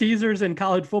more teasers and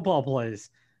college football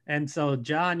plays, and so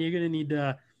John, you're gonna need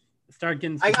to start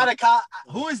getting.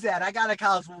 Who is that? I got a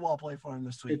college football play for him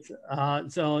this week. It's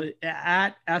so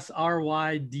at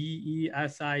SRYDESIG.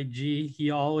 He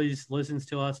always listens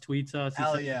to us, tweets us.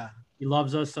 Hell yeah, he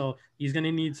loves us. So he's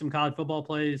gonna need some college football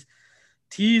plays.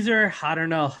 Teaser, I don't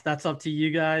know. That's up to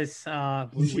you guys.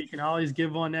 We can always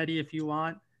give one, Eddie, if you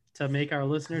want. to make our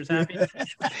listeners happy.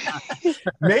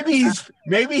 maybe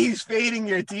he's fading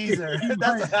your teaser.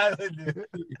 That's what I would do.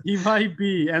 He might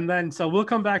be. And then so we'll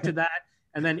come back to that.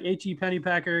 And then H.E.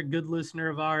 Pennypacker, good listener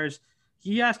of ours,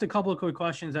 he asked a couple of quick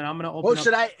questions, and I'm going to open up.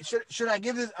 Should I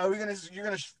give this? You're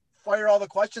gonna fire all the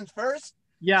questions first?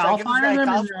 Yeah, I'll fire them,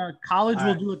 and college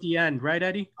we'll do at the end, right,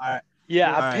 Eddie? All right.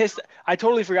 Yeah, I'm pissed. I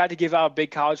totally forgot to give out a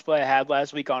big college play I had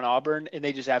last week on Auburn, and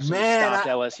they just absolutely stopped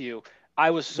LSU.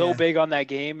 I was so big on that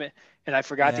game, and I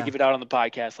forgot to give it out on the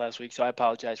podcast last week, so I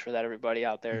apologize for that, everybody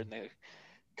out there in the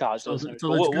college listeners.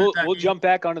 We'll jump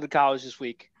back onto the college this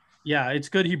week. Yeah, it's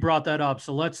good he brought that up.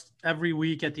 So let's every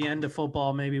week at the end of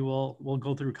football, maybe we'll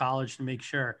go through college to make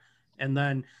sure. And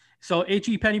then so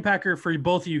H.E. Pennypacker, for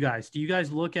both of you guys, do you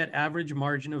guys look at average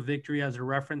margin of victory as a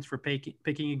reference for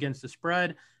picking against the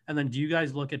spread? And then do you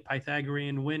guys look at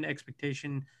Pythagorean win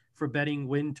expectation for betting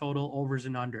win total overs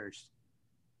and unders?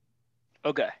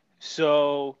 Okay.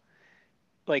 So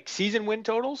like season win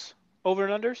totals, over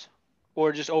and unders,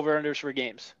 or just over and unders for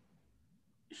games?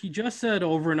 He just said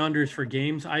over and unders for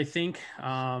games, I think.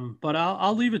 But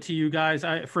I'll leave it to you guys.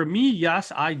 For me, yes,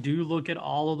 I do look at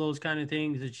all of those kind of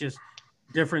things. It's just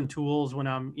different tools when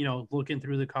I'm, looking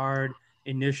through the card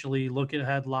initially. Look at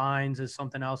headlines is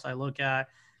something else I look at.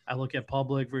 I look at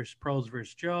public versus pros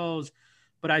versus Joes.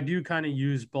 But I do kind of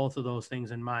use both of those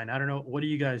things in mind. I don't know. What do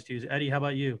you guys do? Eddie, how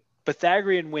about you?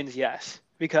 Pythagorean wins, yes,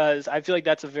 because I feel like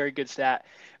that's a very good stat.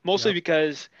 Mostly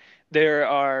because there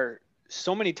are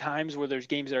so many times where there's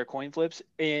games that are coin flips,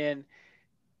 and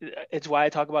it's why I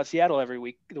talk about Seattle every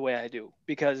week the way I do,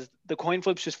 because the coin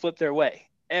flips just flip their way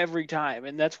every time.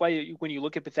 And that's why when you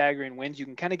look at Pythagorean wins, you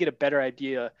can kind of get a better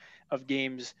idea of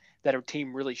games that a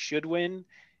team really should win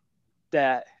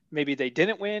that maybe they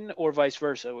didn't win, or vice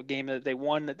versa. A game that they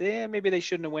won that maybe they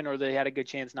shouldn't have won, or they had a good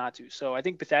chance not to. So I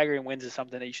think Pythagorean wins is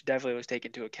something that you should definitely always take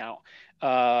into account.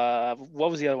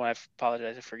 What was the other one? I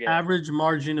apologize, I forget. Average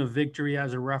margin of victory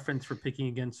as a reference for picking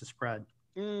against the spread.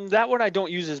 That one I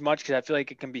don't use as much because I feel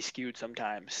like it can be skewed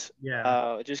sometimes.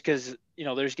 Yeah. Just because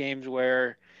there's games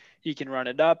where you can run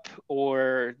it up,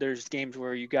 or there's games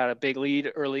where you got a big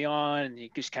lead early on and you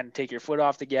just kind of take your foot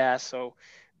off the gas. So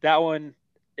that one,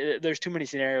 there's too many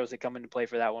scenarios that come into play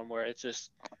for that one where it's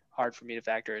just hard for me to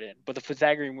factor it in. But the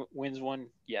Pythagorean wins one,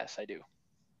 yes, I do.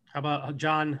 How about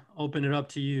John? Open it up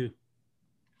to you.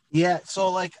 Yeah,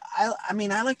 so like I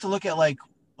like to look at like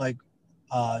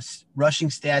rushing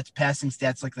stats, passing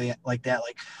stats like that.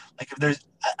 Like if there's,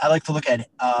 I like to look at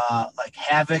like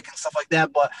havoc and stuff like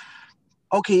that. But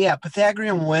okay, yeah,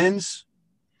 Pythagorean wins.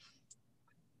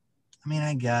 I mean,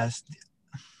 I guess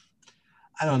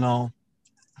I don't know.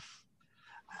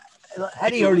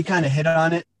 Eddie already kind of hit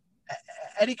on it.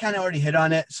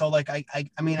 So like I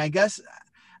mean, I guess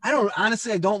I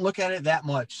don't look at it that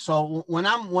much. So when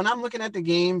I'm looking at the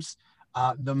games,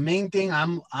 the main thing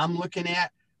I'm looking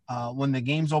at when the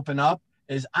games open up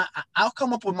is I'll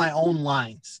come up with my own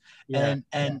lines.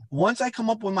 And once I come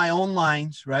up with my own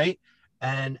lines, right?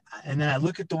 And then I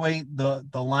look at the way the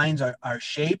lines are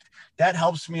shaped, that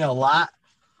helps me a lot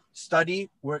study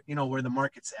where the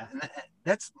market's at. And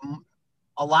that's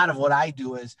a lot of what I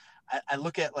do is I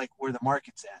look at like where the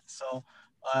market's at. So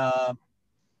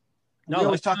we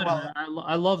always talk about.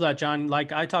 I love that, John.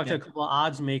 Like I talked to a couple of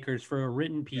odds makers for a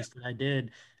written piece that I did,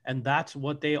 and that's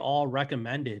what they all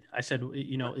recommended. I said,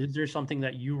 is there something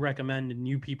that you recommend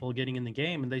new people getting in the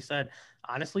game? And they said,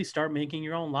 honestly, start making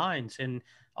your own lines and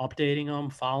updating them,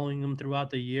 following them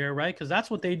throughout the year, right? Because that's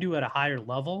what they do at a higher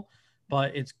level.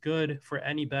 But it's good for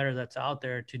any bettor that's out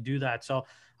there to do that. So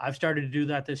I've started to do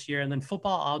that this year. And then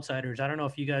Football Outsiders, I don't know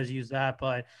if you guys use that,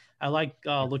 but I like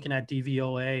looking at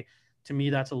DVOA. To me,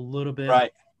 that's a little bit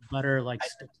better, like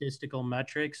statistical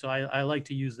metrics. So I like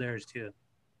to use theirs too.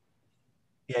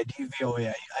 Yeah, DVOA.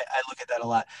 I look at that a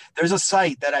lot. There's a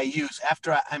site that I use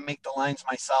after I make the lines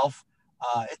myself.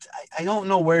 I don't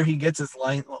know where he gets his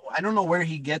line. I don't know where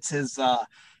he gets his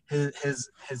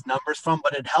numbers from,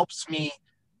 but it helps me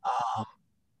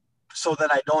so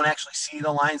that I don't actually see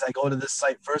the lines. I go to this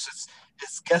site first.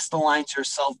 It's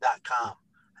guessthelinesyourself.com.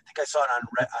 I think I saw it on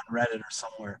Reddit or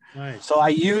somewhere. Nice. So I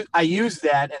use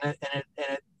that, and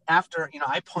it after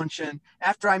I punch in,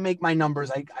 after I make my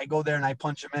numbers, I go there and I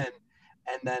punch them in,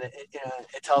 and then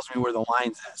it tells me where the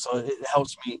line's at. So it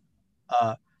helps me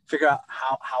figure out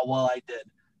how well I did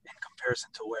in comparison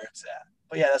to where it's at.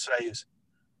 But yeah, that's what I use.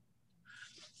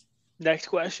 Next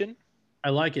question. I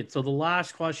like it. So the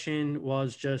last question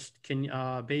was just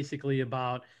basically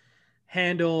about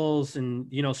handles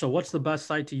and, so what's the best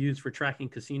site to use for tracking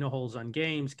casino holds on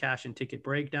games, cash and ticket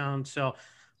breakdown? So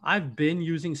I've been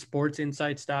using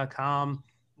sportsinsights.com.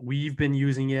 We've been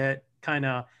using it kind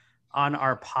of on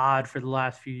our pod for the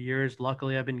last few years.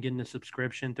 Luckily, I've been getting a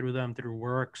subscription through them through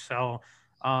work. So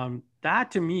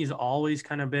that to me has always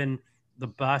kind of been the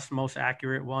best, most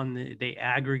accurate one. They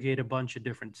aggregate a bunch of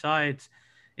different sites.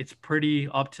 It's pretty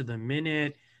up to the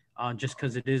minute just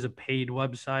because it is a paid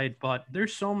website. But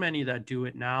there's so many that do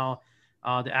it now.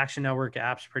 The Action Network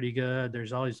app's pretty good.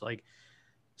 There's always like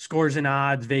Scores and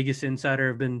Odds, Vegas Insider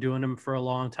have been doing them for a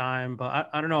long time. But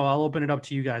I don't know. I'll open it up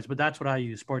to you guys. But that's what I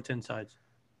use, Sports Insights.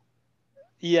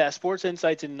 Yeah, Sports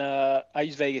Insights and I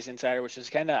use Vegas Insider, which is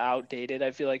kind of outdated.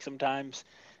 I feel like sometimes,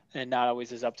 and not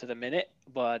always is up to the minute.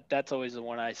 But that's always the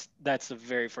one that's the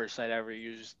very first site I ever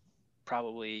used,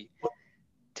 probably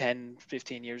 10,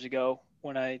 15 years ago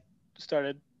when I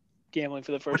started gambling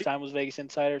for the first time was Vegas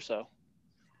Insider. So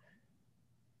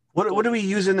What are we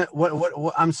using?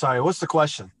 What I'm sorry. What's the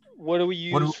question? what do we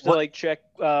use to like check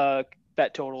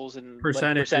bet totals and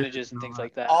percentages and things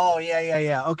like that? Oh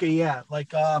yeah. Okay, yeah.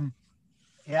 Like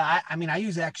yeah, I mean I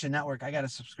use Action Network. I got a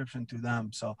subscription through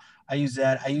them, so I use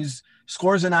that. I use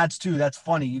Scores and Odds too. That's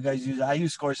funny. You guys use I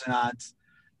use Scores and Odds,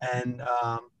 and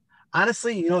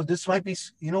honestly, this might be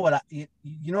what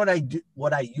I do.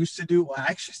 What I used to do. Well, I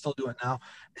actually still do it now,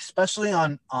 especially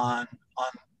on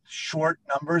short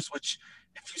numbers. Which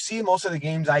if you see most of the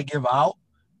games I give out,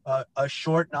 a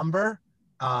short number,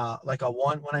 like a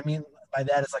one. What I mean by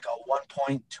that is like a 1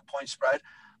 point, 2 point spread.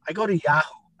 I go to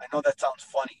Yahoo. I know that sounds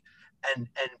funny, and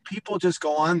people just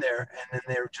go on there and then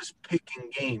they're just picking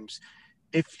games.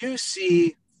 If you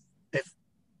see,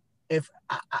 if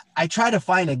I try to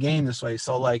find a game this way,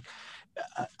 so like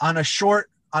on a short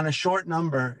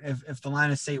number, if the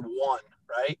line is say 1,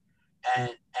 right,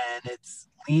 and it's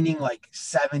leaning like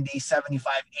 70,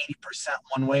 75, 80%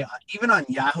 one way, even on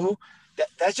Yahoo,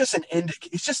 that's just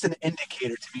it's just an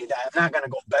indicator to me that I'm not going to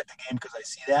go bet the game because I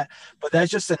see that, but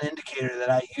that's just an indicator that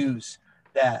I use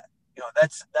that,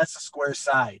 that's the square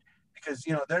side, because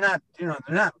they're not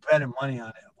betting money on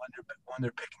it when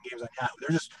they're picking games on Yahoo.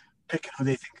 They're just picking who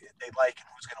they think they like and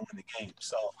who's going to win the game.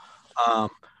 So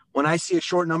when I see a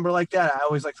short number like that, I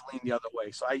always like to lean the other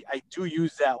way. So I do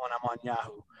use that when I'm on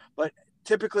Yahoo, but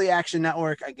typically Action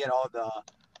Network, I get all the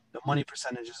money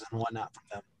percentages and whatnot from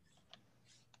them.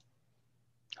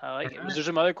 I like it. Was there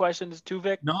some other questions too,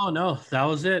 Vic? No, that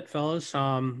was it, fellas.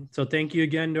 So thank you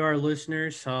again to our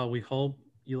listeners. We hope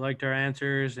you liked our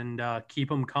answers and keep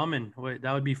them coming.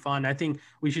 That would be fun. I think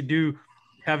we should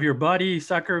have your buddy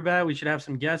sucker bet. We should have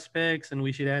some guest picks, and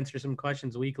we should answer some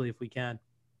questions weekly if we can.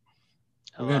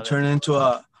 We're gonna turn it into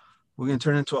a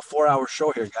 4-hour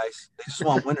show here, guys. They just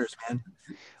want winners, man.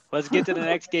 Let's get to the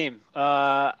next game.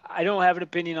 I don't have an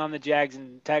opinion on the Jags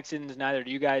and Texans, neither do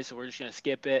you guys, so we're just going to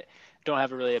skip it. Don't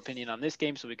have a really opinion on this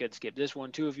game, so we could skip this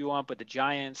one too if you want, but the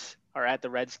Giants are at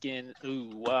the Redskins. Ooh,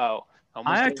 wow.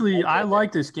 I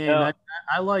like this game. Yeah.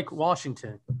 I like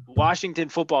Washington. Washington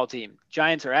football team.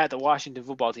 Giants are at the Washington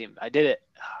football team. I did it.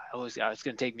 It's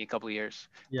going to take me a couple of years.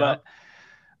 Yeah. But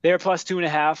they're plus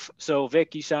 2.5. So,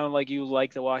 Vic, you sound like you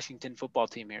like the Washington football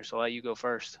team here, so I'll let you go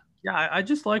first. Yeah, I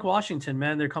just like Washington,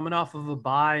 man. They're coming off of a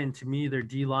bye, and to me, their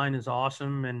D-line is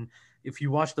awesome. And if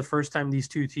you watch the first time these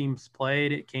two teams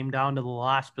played, it came down to the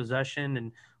last possession,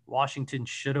 and Washington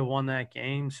should have won that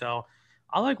game. So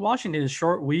I like Washington. It's a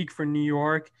short week for New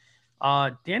York.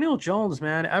 Daniel Jones,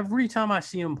 man, every time I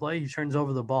see him play, he turns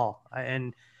over the ball.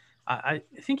 I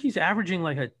think he's averaging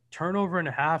like a turnover and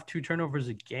a half, 2 turnovers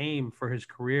a game for his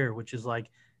career, which is like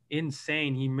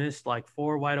insane. He missed like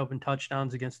 4 wide open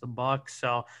touchdowns against the Bucs.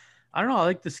 So I don't know. I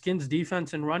like the Skins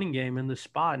defense and running game in the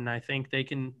spot, and I think they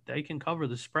can cover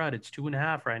the spread. It's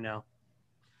 2.5 right now.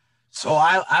 So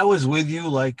I was with you.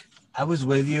 Like I was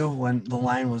with you when the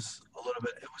line was a little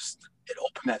bit. It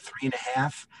opened at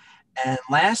 3.5, and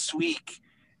last week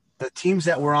the teams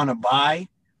that were on a bye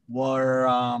were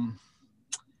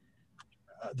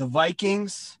the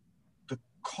Vikings, the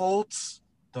Colts,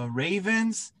 the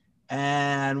Ravens,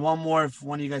 and one more. If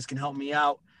one of you guys can help me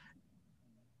out,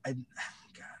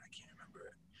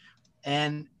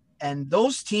 and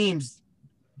those teams,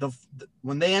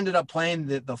 when they ended up playing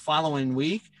the following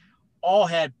week, all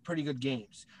had pretty good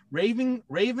games.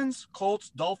 Ravens, Colts,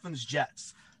 Dolphins,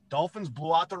 Jets. Dolphins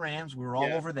blew out the Rams. We were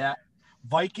all over that.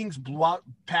 Vikings blew out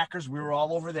Packers. We were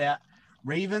all over that.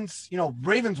 Ravens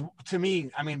to me,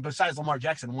 I mean, besides Lamar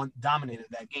Jackson, dominated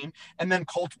that game. And then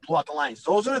Colts blew out the Lions.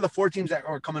 Those are the 4 teams that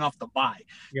are coming off the bye.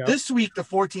 Yep. This week, the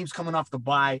 4 teams coming off the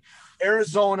bye,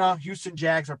 Arizona, Houston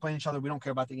Jags are playing each other. We don't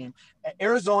care about the game.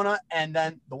 Arizona, and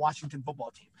then the Washington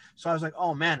football team. So I was like,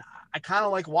 oh, man, I kind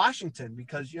of like Washington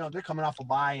because, they're coming off a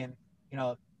bye, and,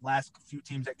 last few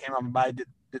teams that came off a bye did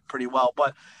pretty well.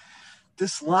 But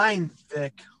this line,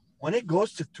 Vic, when it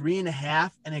goes to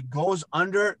 3.5 and it goes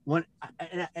under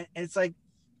and it's like,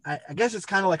 I guess it's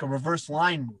kind of like a reverse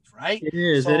line move, right? It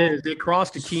is. So It is. They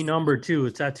crossed a key number too.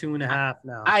 It's at 2.5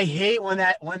 now. I hate when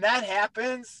that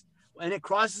happens, when it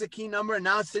crosses a key number and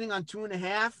now it's sitting on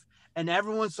 2.5, and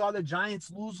everyone saw the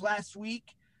Giants lose last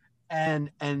week, and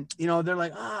they're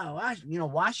like,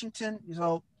 Washington.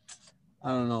 So I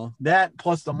don't know, that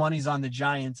plus the money's on the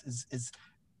Giants is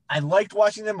I liked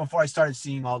watching them before I started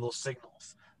seeing all those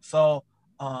signals. So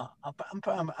I'm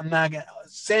not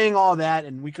saying all that,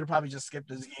 and we could probably just skip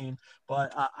this game,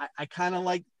 but I kind of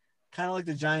like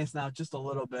the Giants now just a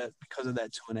little bit because of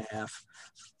that 2.5.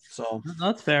 So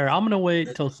that's fair. I'm gonna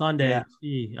wait till Sunday Yeah. and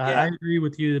see. Yeah. I agree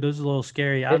with you. This is a little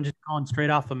scary. I'm just going straight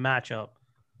off a matchup.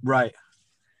 Right.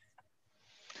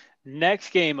 Next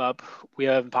game up, we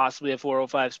have possibly a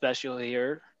 405 special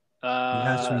here.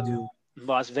 Yes, we do.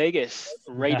 Las Vegas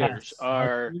Raiders Yes,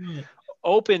 are let's do it.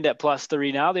 opened at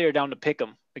 +3. Now they are down to pick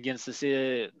them against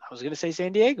the. I was going to say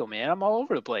San Diego, man. I'm all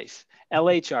over the place.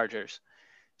 LA Chargers.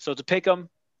 So to pick them,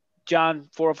 John,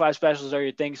 405 specials are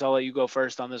your thing. So I'll let you go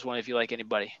first on this one if you like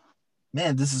anybody.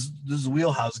 Man, this is a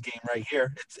wheelhouse game right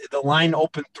here. The line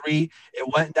opened 3.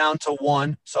 It went down to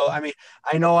 1. So I mean,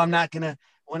 I know I'm not gonna,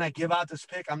 when I give out this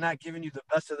pick, I'm not giving you the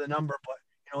best of the number, but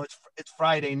it's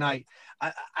Friday night.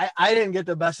 I didn't get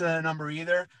the best of the number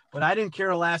either, but I didn't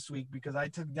care last week because I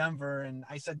took Denver and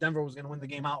I said Denver was gonna win the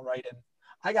game outright, and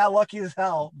I got lucky as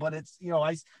hell. But it's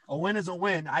a win is a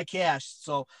win. I cashed,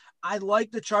 so I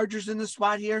like the Chargers in this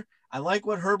spot here. I like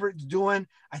what Herbert's doing.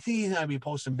 I think he's going to be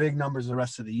posting big numbers the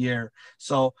rest of the year.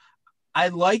 So I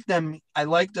like them. I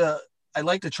like the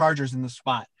Chargers in the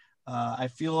spot. I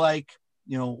feel like,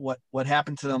 what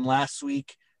happened to them last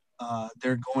week.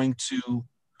 They're going to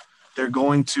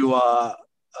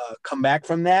come back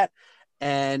from that.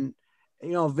 And,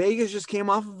 Vegas just came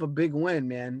off of a big win,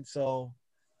 man. So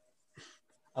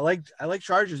I like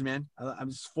Chargers, man.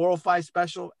 I'm 405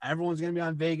 special. Everyone's going to be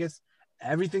on Vegas.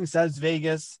 Everything says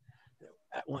Vegas.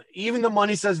 Even the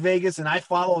money says Vegas, and I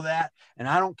follow that, and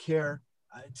I don't care.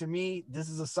 To me, this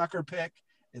is a sucker pick.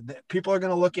 People are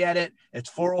going to look at it. It's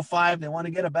 405. They want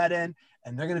to get a bet in,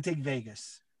 and they're going to take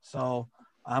Vegas. So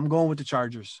I'm going with the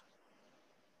Chargers.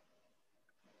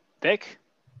 Pick?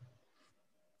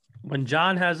 When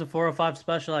John has a 405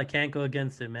 special, I can't go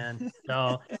against it, man.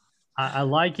 So I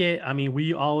like it. I mean,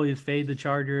 we always fade the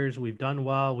Chargers. We've done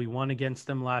well. We won against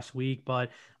them last week, but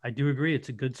I do agree it's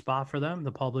a good spot for them.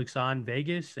 The public's on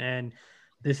Vegas, and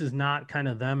this is not kind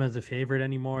of them as a favorite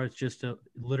anymore. It's just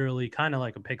literally kind of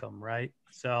like a pick 'em, right?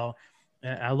 So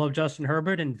I love Justin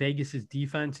Herbert, and Vegas's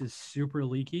defense is super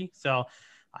leaky. So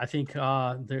I think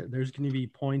there's going to be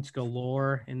points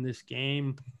galore in this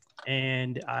game,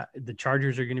 and the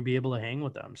Chargers are going to be able to hang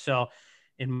with them. So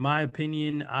in my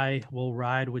opinion, I will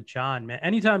ride with John, man.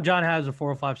 Anytime John has a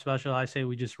 405 special, I say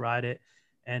we just ride it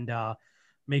and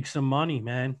make some money,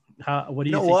 man. What do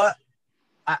you think? What?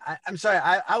 I'm sorry.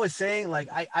 I was saying, like,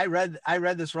 I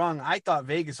read this wrong. I thought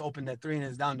Vegas opened at 3 and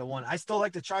is down to 1. I still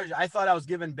like the Chargers. I thought I was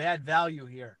giving bad value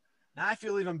here. Now I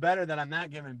feel even better that I'm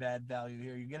not giving bad value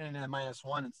here. You're getting it at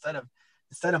 -1 instead of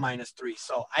 -3.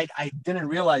 So I didn't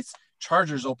realize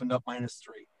Chargers opened up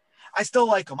 -3. I still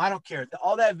like them. I don't care.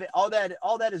 All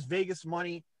that is Vegas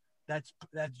money. That's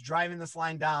driving this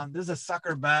line down. This is a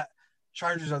sucker bet.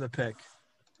 Chargers are the pick.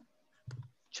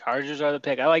 Chargers are the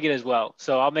pick. I like it as well.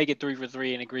 So I'll make it 3 for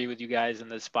 3 and agree with you guys in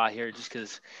this spot here, just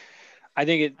because I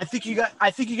think it. I think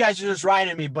you guys are just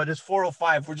riding me, but it's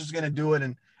 405. We're just gonna do it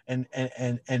and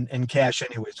cash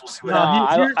anyways. We'll see what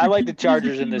happens. I like the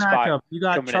Chargers in this spot. You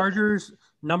got Chargers,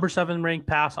 number 7 ranked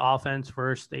pass offense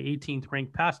versus the 18th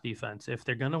ranked pass defense. If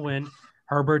they're gonna win,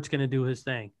 Herbert's gonna do his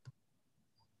thing.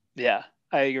 Yeah,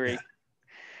 I agree.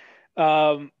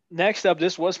 Yeah. Next up,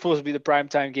 this was supposed to be the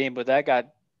primetime game, but that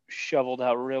got shoveled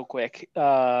out real quick.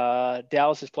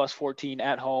 Dallas is +14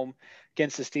 at home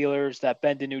against the Steelers. That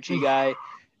Ben DiNucci guy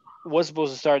was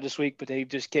supposed to start this week, but they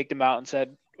just kicked him out and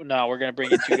said, no, we're going to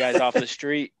bring in 2 guys off the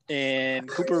street. And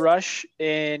Cooper Rush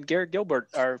and Garrett Gilbert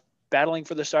are battling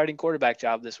for the starting quarterback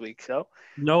job this week. So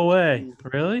no way.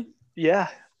 Really? Yeah.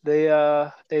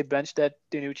 They benched that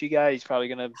DiNucci guy. He's probably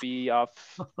going to be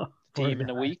off team in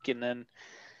a week. And then,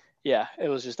 yeah, it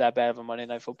was just that bad of a Monday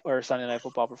night football or Sunday night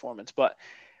football performance. But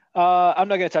I'm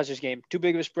not going to touch this game. Too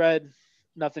big of a spread.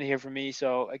 Nothing here for me.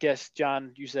 So I guess,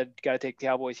 John, you said got to take the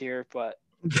Cowboys here, but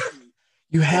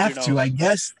you have to, I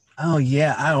guess. Oh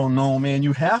yeah, I don't know, man.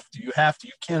 You have to. You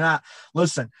cannot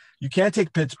listen. You can't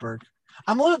take Pittsburgh.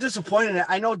 I'm a little disappointed.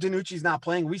 I know DiNucci's not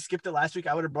playing. We skipped it last week.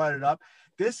 I would have brought it up.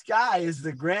 this guy is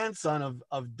the grandson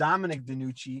of Dominic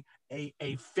DeNucci,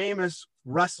 a famous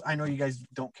wrestler. I know you guys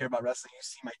don't care about wrestling. You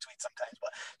see my tweets sometimes,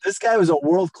 but this guy was a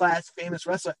world-class famous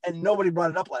wrestler, and nobody brought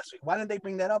it up last week. Why didn't they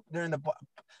bring that up during the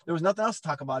 – there was nothing else to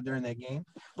talk about during that game.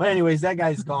 But anyways, that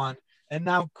guy's gone, and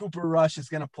now Cooper Rush is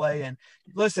going to play. And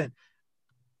listen,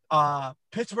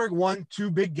 Pittsburgh won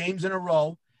 2 big games in a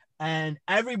row, and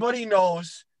everybody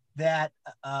knows that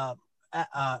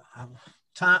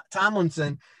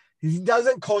Tomlinson – he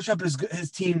doesn't coach up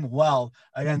his team well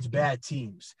against bad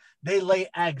teams. They lay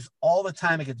eggs all the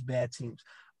time against bad teams.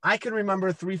 I can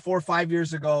remember 3, 4, 5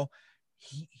 years ago,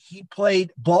 he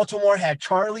played Baltimore, had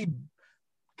Charlie.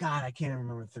 God, I can't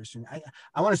remember the third string.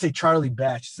 I want to say Charlie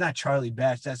Batch. It's not Charlie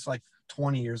Batch. That's like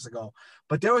 20 years ago.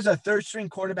 But there was a third string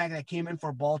quarterback that came in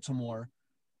for Baltimore.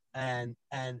 And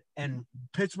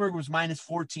Pittsburgh was minus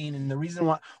 14, and the reason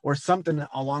why, or something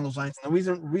along those lines. And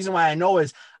the reason why I know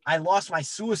is I lost my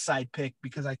suicide pick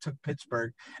because I took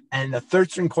Pittsburgh, and the third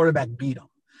string quarterback beat them.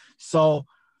 So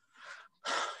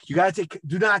you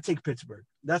do not take Pittsburgh.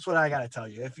 That's what I got to tell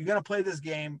you. If you're gonna play this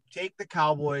game, take the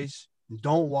Cowboys.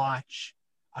 Don't watch.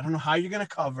 I don't know how you're gonna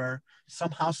cover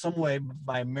somehow, some way,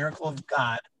 by a miracle of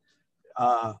God.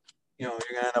 You're gonna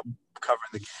end up covering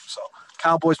the game. So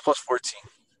Cowboys plus 14.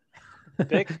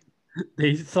 Vic?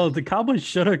 So the Cowboys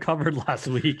should have covered last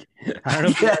week. I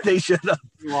don't know. Yeah, they should have.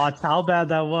 Watched how bad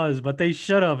that was, but they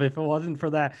should have if it wasn't for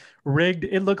that rigged.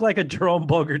 It looked like a Jerome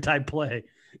Boger type play,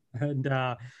 and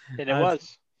it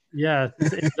was. Yeah,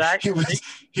 exactly.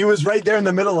 he was right there in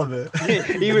the middle of it.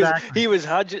 he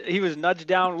was nudged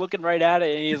down, looking right at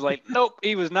it, and he's like, "Nope,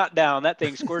 he was not down. That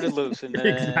thing squirted loose." And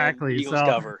exactly. Eagles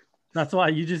cover. That's why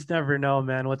you just never know,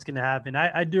 man, what's going to happen.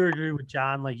 I do agree with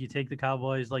John. Like, you take the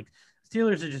Cowboys, like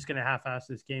Steelers are just going to half-ass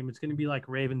this game. It's going to be like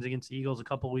Ravens against the Eagles a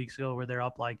couple weeks ago where they're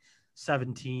up like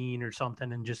 17 or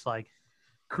something and just like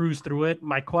cruise through it.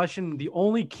 The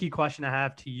only key question I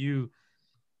have to you,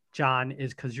 John,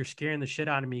 is because you're scaring the shit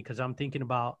out of me because I'm thinking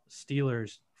about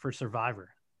Steelers for Survivor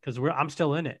because I'm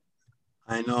still in it.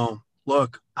 I know.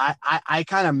 Look, I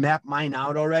kind of mapped mine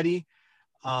out already.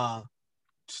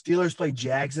 Steelers play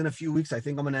Jags in a few weeks. I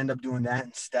think I'm going to end up doing that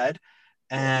instead.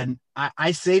 And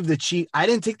I saved the Chiefs. I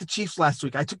didn't take the Chiefs last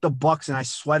week. I took the Bucks and I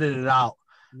sweated it out.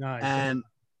 Nice. And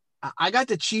I got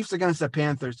the Chiefs against the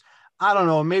Panthers. I don't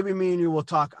know. Maybe me and you will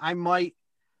talk. I mapped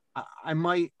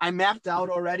out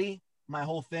already my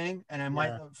whole thing, and I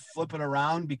might flip it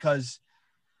around because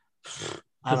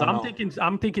I'm thinking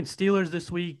Steelers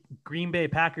this week, Green Bay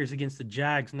Packers against the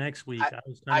Jags next week.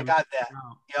 I got that.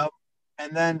 Yep.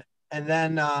 And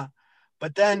then,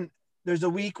 but then there's a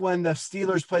week when the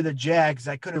Steelers play the Jags.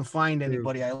 I couldn't find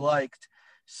anybody I liked,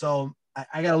 so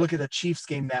I got to look at the Chiefs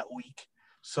game that week.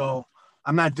 So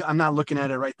I'm not looking at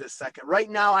it right this second. Right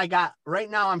now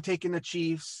I'm taking the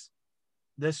Chiefs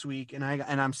this week, and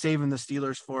I'm saving the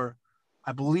Steelers for.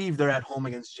 I believe they're at home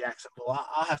against Jacksonville.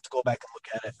 I'll have to go back and look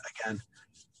at it again.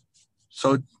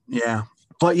 So yeah.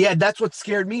 But yeah, that's what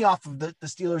scared me off of the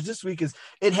Steelers this week is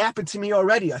it happened to me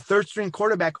already. A third string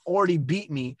quarterback already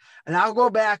beat me, and I'll go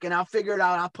back and I'll figure it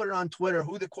out. I'll put it on Twitter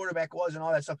who the quarterback was and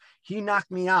all that stuff. He knocked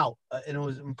me out, and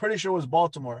I'm pretty sure it was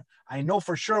Baltimore. I know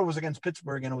for sure it was against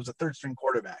Pittsburgh, and it was a third string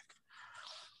quarterback.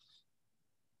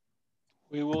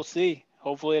 We will see.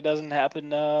 Hopefully, it doesn't happen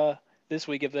this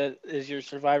week if that is your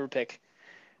survivor pick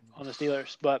on the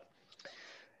Steelers. But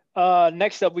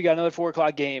next up, we got another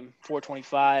 4:00 game,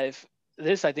 4:25.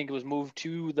 This, I think, was moved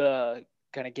to the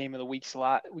kind of game of the week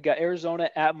slot. We got Arizona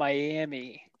at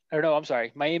Miami. Or no, I'm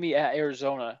sorry. Miami at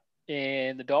Arizona.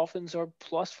 And the Dolphins are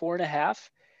plus 4.5.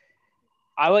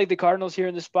 I like the Cardinals here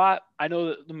in the spot. I know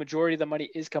that the majority of the money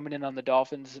is coming in on the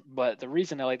Dolphins, but the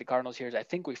reason I like the Cardinals here is I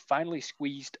think we finally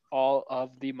squeezed all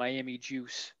of the Miami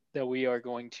juice that we are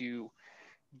going to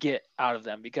get out of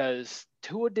them because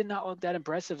Tua did not look that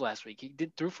impressive last week. He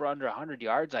threw for under 100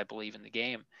 yards, I believe, in the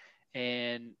game.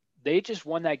 And they just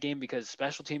won that game because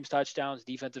special teams touchdowns,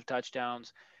 defensive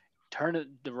touchdowns,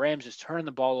 the Rams just turning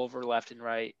the ball over left and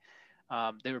right.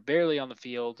 They were barely on the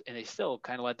field, and they still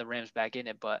kind of let the Rams back in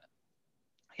it. But,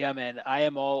 yeah, man, I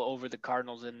am all over the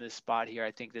Cardinals in this spot here. I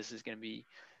think this is going to be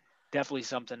definitely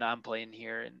something I'm playing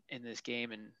here in this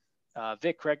game. And,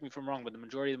 Vic, correct me if I'm wrong, but the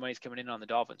majority of the money is coming in on the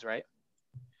Dolphins, right?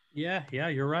 Yeah,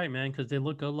 you're right, man, because they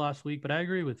looked good last week. But I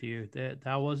agree with you.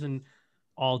 That wasn't –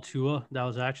 all Tua. That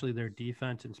was actually their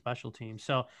defense and special teams.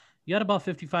 So you got about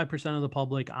 55% of the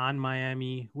public on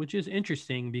Miami, which is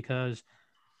interesting because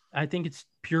I think it's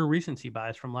pure recency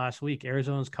bias from last week.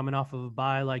 Arizona's coming off of a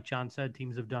bye. Like John said,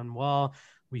 teams have done well.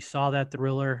 We saw that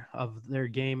thriller of their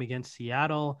game against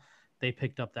Seattle. They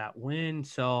picked up that win.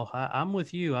 So I'm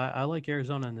with you. I like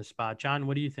Arizona in this spot. John,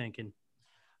 what are you thinking?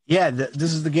 Yeah,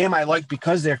 this is the game I like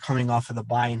because they're coming off of the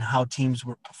bye and how teams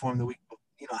were performed the week.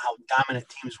 How dominant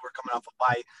teams were coming off a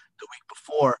bye the week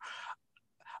before.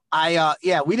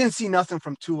 We didn't see nothing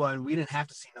from Tua, and we didn't have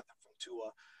to see nothing from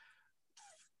Tua.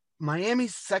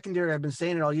 Miami's secondary, I've been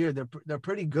saying it all year. They're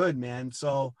pretty good, man.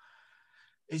 So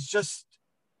it's just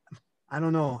I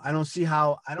don't know. I don't see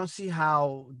how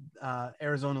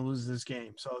Arizona loses this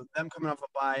game. So them coming off a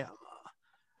bye,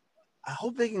 I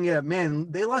hope they can get a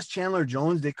man. They lost Chandler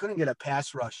Jones. They couldn't get a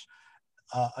pass rush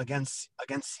against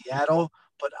Seattle,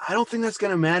 but I don't think that's going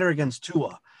to matter against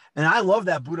Tua. And I love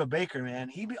that Buda Baker, man.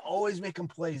 He be always making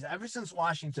plays. Ever since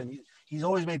Washington, he's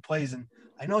always made plays. And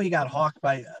I know he got hawked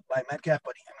by Metcalf,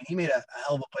 but he made a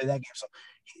hell of a play that game. So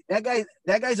that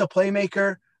guy's a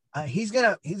playmaker. He's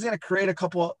gonna create a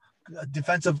couple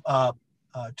defensive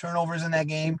turnovers in that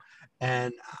game.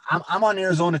 And I'm on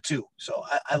Arizona too, so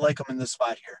I like him in this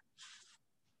spot here.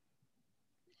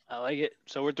 I like it.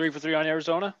 So we're 3 for 3 on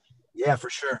Arizona? Yeah, for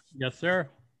sure. Yes, sir.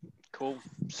 Cool.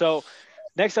 So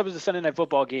next up is the Sunday Night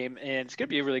Football game, and it's going to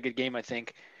be a really good game, I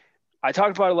think. I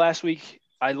talked about it last week.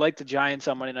 I like the Giants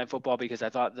on Monday Night Football because I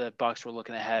thought the Bucs were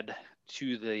looking ahead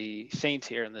to the Saints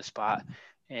here in this spot,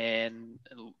 and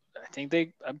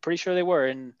I'm pretty sure they were.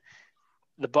 And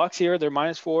the Bucs here, they're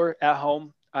 -4 at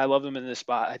home. I love them in this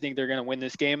spot. I think they're going to win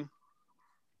this game,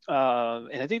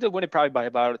 and I think they'll win it probably by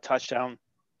about a touchdown.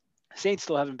 Saints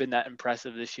still haven't been that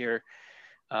impressive this year.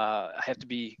 I have to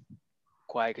be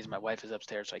quiet because my wife is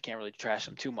upstairs, so I can't really trash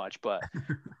them too much. But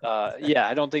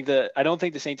I don't think the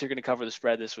Saints are going to cover the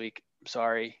spread this week. I'm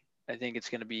sorry. I think it's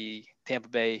going to be Tampa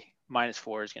Bay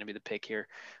 -4 is going to be the pick here.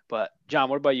 But John,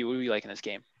 what about you? What do you like in this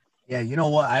game? Yeah, you know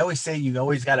what? I always say you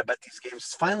always got to bet these games.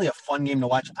 It's finally a fun game to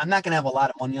watch. I'm not going to have a lot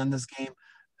of money on this game.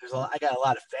 I got a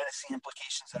lot of fantasy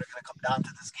implications that are going to come down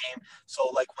to this game. So,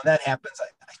 like, when that happens,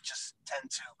 I just tend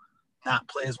to not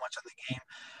play as much on the game.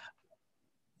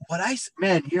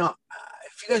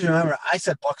 If you guys remember, I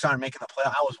said Bucs aren't making the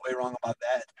playoffs. I was way wrong about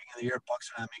that at the beginning of the year.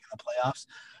 Bucs are not making the playoffs.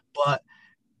 But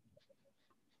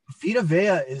Vita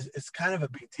Vea is kind of a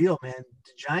big deal, man.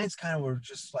 The Giants kind of were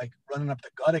just, like, running up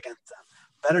the gut against them.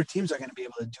 Better teams are going to be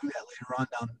able to do that later on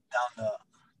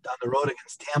down the road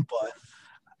against Tampa.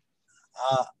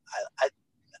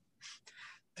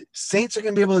 The Saints are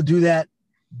going to be able to do that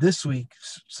this week.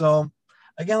 So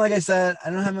again, like I said,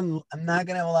 I'm not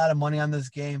going to have a lot of money on this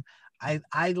game.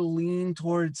 I lean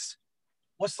towards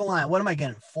what's the line? What am I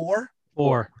getting? 4?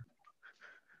 4.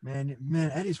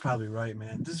 Man, Eddie's probably right,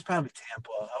 man. This is probably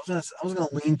Tampa. I was gonna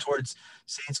lean towards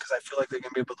Saints because I feel like they're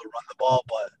gonna be able to run the ball,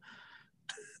 but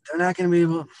they're not gonna be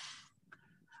able.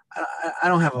 I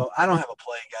don't have a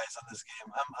play, guys, on this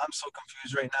game. I'm so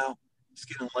confused right now. It's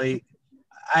getting late.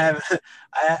 I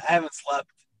haven't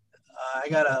slept. I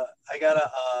gotta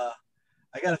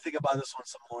think about this one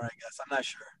some more. I guess I'm not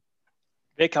sure.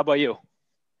 Vic, how about you?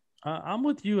 I'm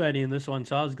with you, Eddie, in this one.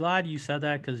 So I was glad you said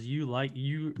that because you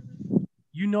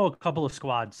know a couple of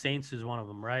squads. Saints is one of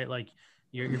them, right? Like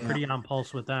you're pretty on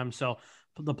pulse with them. So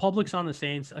the public's on the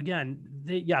Saints again.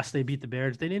 They beat the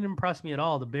Bears. They didn't impress me at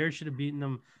all. The Bears should have beaten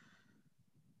them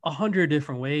 100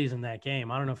 different ways in that game.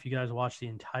 I don't know if you guys watched the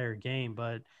entire game,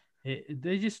 but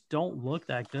they just don't look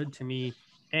that good to me.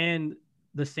 And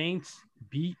the Saints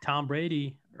beat Tom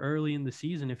Brady early in the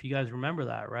season, if you guys remember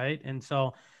that, right? And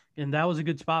that was a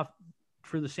good spot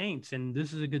for the Saints. And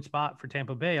this is a good spot for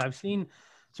Tampa Bay. I've seen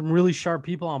some really sharp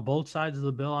people on both sides of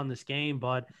the bill on this game,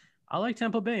 but I like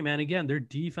Tampa Bay, man. Again, their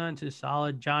defense is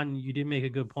solid. John, you did make a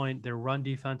good point. Their run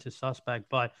defense is suspect,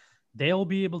 but they'll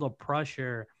be able to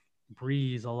pressure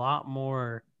Breeze a lot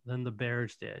more than the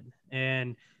Bears did.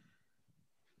 And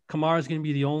Kamara is going to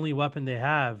be the only weapon they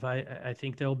have. I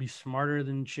think they'll be smarter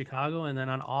than Chicago. And then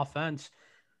on offense,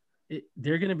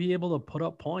 they're going to be able to put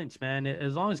up points, man.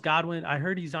 As long as Godwin, I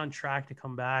heard he's on track to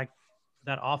come back.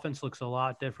 That offense looks a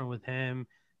lot different with him.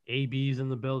 AB's in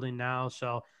the building now.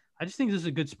 So I just think this is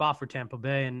a good spot for Tampa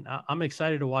Bay, and I'm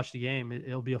excited to watch the game.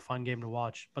 It'll be a fun game to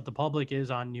watch. But the public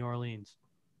is on New Orleans.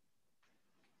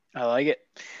 I like it.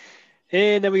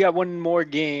 And then we got one more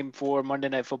game for Monday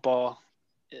Night Football.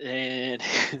 And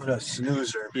what a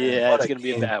snoozer, man. Yeah, it's going to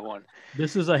be a bad one.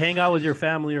 This is a hang out with your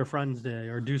family or friends day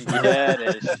or do something. Yeah,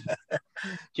 it is.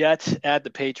 Jets at the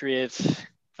Patriots.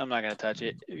 I'm not going to touch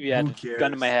it. If you had a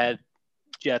gun to my head,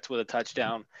 Jets with a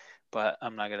touchdown, but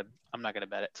I'm not gonna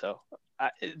bet it. So,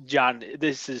 John,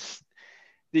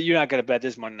 you're not gonna bet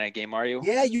this Monday night game, are you?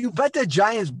 Yeah, you bet the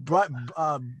Giants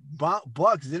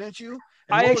Bucks, didn't you?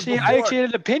 I actually had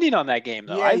an opinion on that game,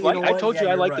 though. Yeah, I told you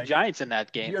I like right. the Giants in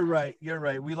that game. You're right.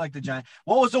 We like the Giants.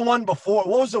 What was the one before?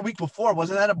 What was the week before?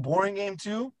 Wasn't that a boring game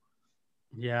too?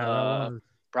 Yeah,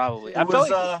 probably. It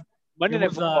was Monday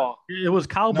Night Football. It was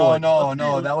Cowboys.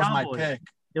 No. That was my pick.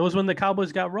 It was when the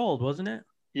Cowboys got rolled, wasn't it?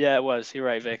 Yeah, it was. You're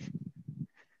right, Vic.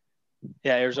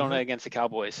 Yeah, Arizona against the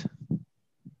Cowboys.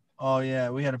 Oh, yeah,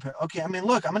 we had a pick. Okay, I mean,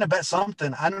 look, I'm going to bet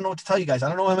something. I don't know what to tell you guys. I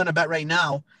don't know what I'm going to bet right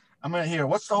now. I'm going to hear.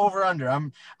 What's the over-under?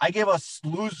 I gave a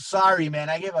sorry, man.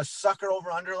 I gave a sucker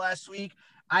over-under last week.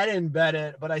 I didn't bet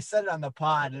it, but I said it on the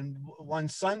pod. And one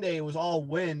Sunday, it was all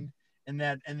wind in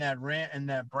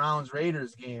that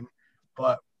Browns-Raiders game.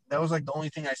 But that was like the only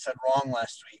thing I said wrong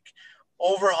last week.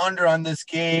 Over-under on this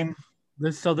game.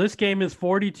 This game is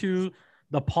 42.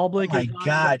 The public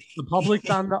the public's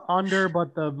on the under,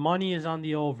 but the money is on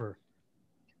the over.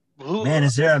 Man,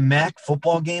 is there a MAC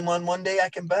football game on Monday I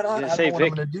can bet on? I don't know what I'm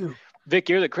going to do. Vic,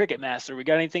 you're the cricket master. We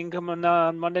got anything coming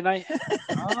on Monday night?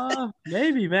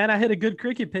 Maybe, man. I hit a good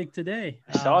cricket pick today.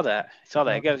 I saw that.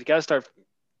 I got to start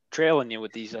trailing you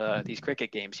with these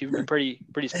cricket games. You've been pretty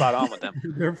spot on with them.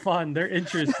 They're fun. They're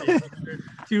interesting.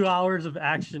 2 hours of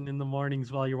action in the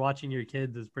mornings while you're watching your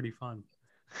kids is pretty fun.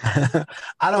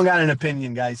 I don't got an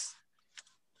opinion, guys.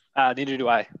 Neither do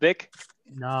I. Vic?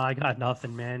 No, I got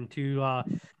nothing, man. To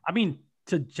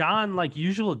John, like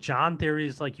usual John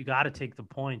theories, like you got to take the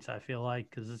points, I feel like,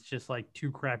 because it's just like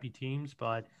two crappy teams.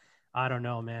 But I don't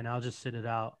know, man. I'll just sit it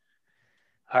out.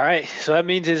 All right. So that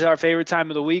means it's our favorite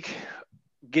time of the week.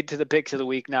 Get to the picks of the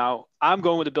week now. I'm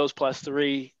going with the Bills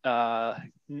 +3. I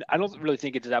don't really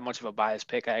think it's that much of a biased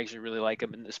pick. I actually really like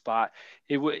them in this spot.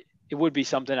 It would be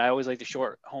something. I always like the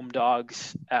short home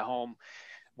dogs at home.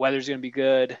 Weather's going to be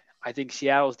good. I think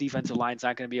Seattle's defensive line's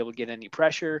not going to be able to get any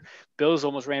pressure. Bills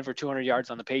almost ran for 200 yards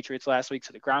on the Patriots last week,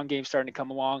 so the ground game's starting to come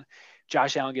along.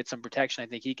 Josh Allen gets some protection. I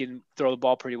think he can throw the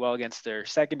ball pretty well against their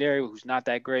secondary, who's not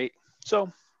that great.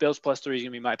 So Bills +3 is going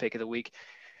to be my pick of the week.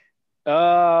 Who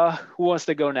wants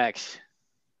to go next?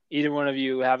 Either one of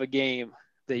you have a game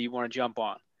that you want to jump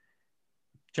on.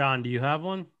 John, do you have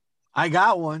one? I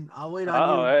got one. I'll wait on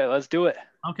you. All right, let's do it.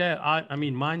 Okay. I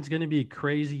mean, mine's going to be a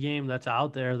crazy game that's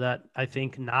out there that I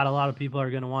think not a lot of people are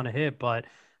going to want to hit, but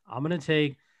I'm going to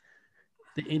take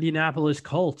the Indianapolis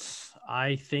Colts.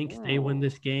 I think they win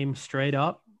this game straight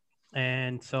up.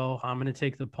 And so I'm going to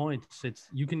take the points.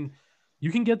 You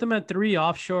can get them at 3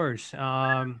 offshores.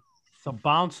 So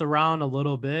bounce around a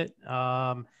little bit.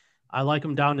 I like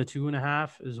them down to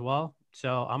 2.5 as well.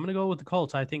 So I'm going to go with the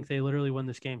Colts. I think they literally win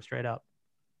this game straight up.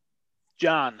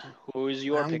 John, who is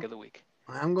your pick of the week?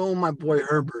 I'm going with my boy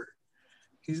Herbert.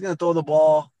 He's gonna throw the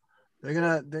ball. They're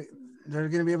gonna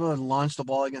be able to launch the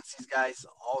ball against these guys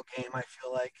all game. I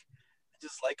feel like I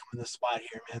just like them in this spot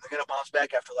here, man. They're gonna bounce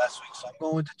back after last week, so I'm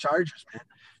going with the Chargers, man.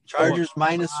 Chargers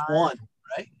 -1,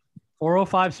 right?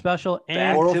 405 special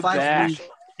and 405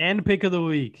 special. And pick of the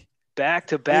week.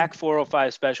 Back-to-back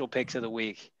 405 special picks of the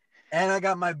week. And I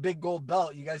got my big gold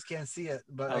belt. You guys can't see it,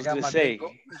 but I got my big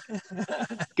gold.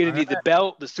 Gonna be the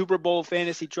belt, the Super Bowl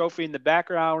fantasy trophy in the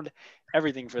background,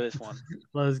 everything for this one.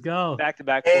 Let's go.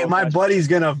 Back-to-back. Hey, my buddy's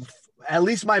at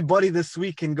least my buddy this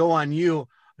week can go on you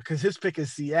because his pick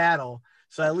is Seattle.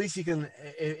 So at least he can,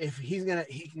 if he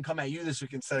can come at you this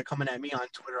week instead of coming at me on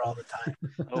Twitter all the time,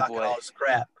 talking all this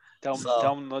crap. Tell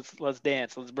him let's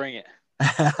dance. Let's bring it.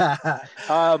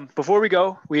 Before we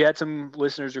go, we had some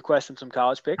listeners requesting some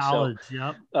college picks.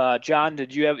 Yep. John,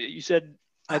 you said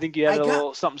I think you had a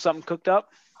little something cooked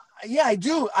up? Yeah, I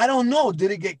do. I don't know.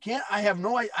 Did it get canceled?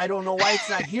 I don't know why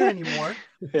it's not here anymore.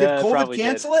 Did COVID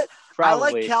cancel it? Probably.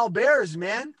 I like Cal Bears,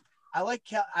 man. I like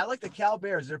the Cal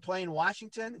Bears. They're playing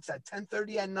Washington. It's at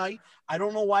 10:30 at night. I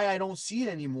don't know why I don't see it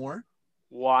anymore.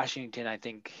 Washington, I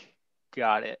think,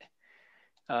 got it.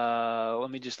 Let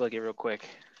me just look it real quick.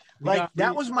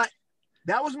 That was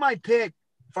my pick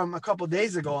from a couple of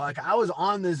days ago. Like I was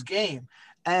on this game,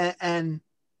 and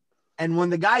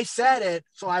when the guy said it,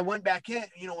 so I went back in.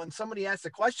 You know, when somebody asked the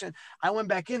question, I went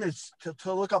back in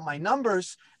to look up my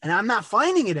numbers, and I'm not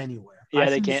finding it anywhere.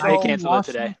 Yeah, they canceled it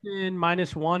today.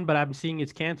 -1, but I'm seeing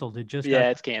it's canceled.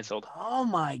 It's canceled. Oh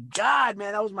my God,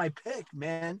 man, that was my pick,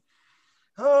 man.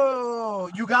 Oh,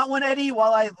 you got one, Eddie?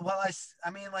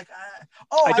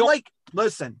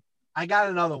 Listen. I got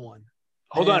another one.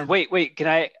 Hold on. Wait.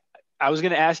 Can I was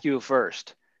going to ask you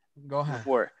first. Go ahead.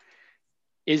 Before.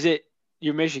 Is it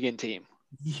your Michigan team?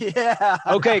 Yeah.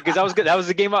 Okay, because that was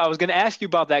the game I was going to ask you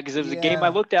about that because it was a game I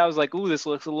looked at. I was like, ooh, this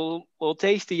looks a little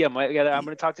tasty. I'm going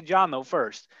to talk to John though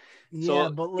first. So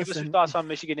but listen, give us your thoughts on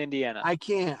Michigan, Indiana. I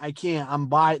can't. I'm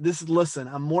biased.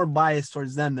 I'm more biased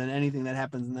towards them than anything that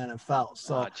happens in the NFL.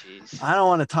 So I don't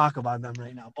want to talk about them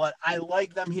right now, but I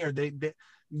like them here.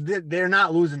 They're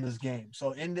not losing this game.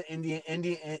 So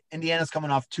Indiana's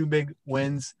coming off 2 big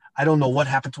wins. I don't know what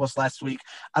happened to us last week.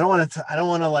 I don't want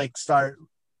to start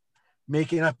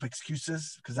making up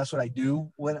excuses because that's what I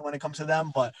do when it comes to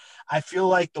them. But I feel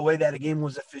like the way that a game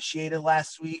was officiated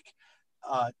last week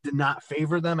did not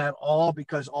favor them at all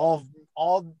because all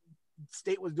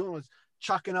State was doing was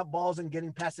chucking up balls and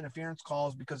getting pass interference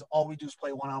calls because all we do is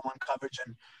play one-on-one coverage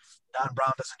and Don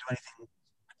Brown doesn't do anything,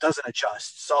 doesn't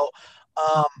adjust. So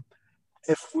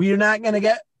if we're not going to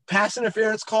get pass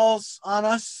interference calls on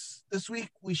us this week,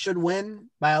 we should win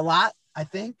by a lot, I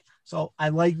think. So I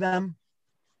like them.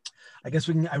 I guess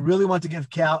we can. I really want to give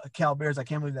Cal Bears. I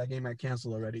can't believe that game got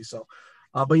canceled already. So,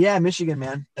 but yeah, Michigan,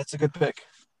 man, that's a good pick.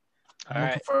 I'm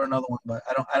looking for another one, but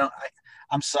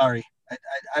I'm sorry.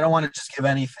 I don't want to just give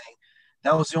anything.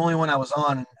 That was the only one I was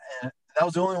on, and that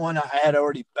was the only one I had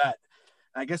already bet.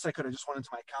 I guess I could have just went into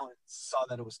my account and saw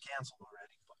that it was canceled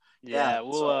already. But yeah,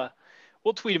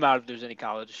 we'll tweet them out if there's any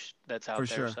college that's out there.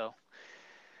 Sure. So,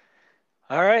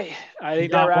 all right, I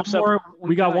think that wraps up.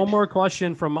 We got one more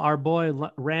question from our boy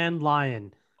Rand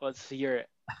Lion. Let's hear it.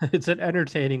 It's an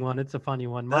entertaining one. It's a funny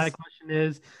one. My question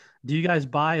is, do you guys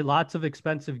buy lots of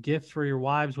expensive gifts for your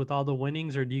wives with all the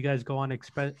winnings, or do you guys go on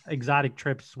exotic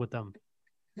trips with them?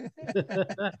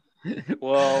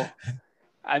 Well,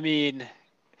 I mean,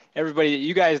 everybody,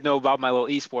 you guys know about my little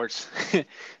esports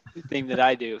thing that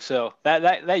I do. So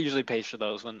that usually pays for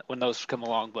those when those come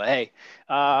along. But hey,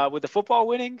 with the football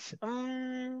winnings,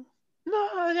 no,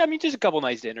 I mean, just a couple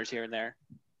nice dinners here and there.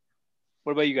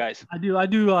 What about you guys? I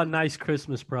do a nice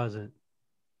Christmas present.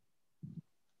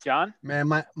 John? Man,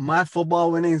 my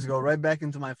football winnings go right back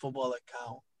into my football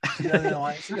account. She doesn't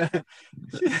know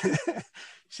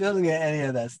she doesn't get any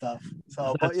of that stuff.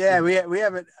 So, but yeah, we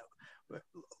haven't.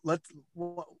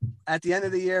 At the end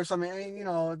of the year, something,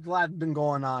 a lot been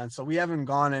going on, so we haven't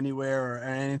gone anywhere or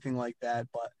anything like that.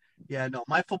 But yeah, no,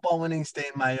 my football winnings stay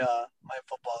in my my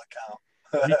football account.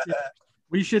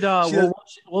 We should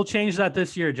we'll change that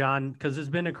this year, John, because it's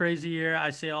been a crazy year.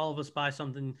 I say all of us buy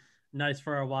something nice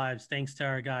for our wives, thanks to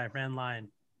our guy Rand Lion.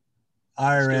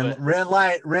 All right,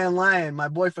 Rand Lion, my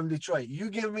boy from Detroit. You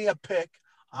give me a pick,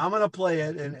 I'm gonna play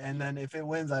it, and then if it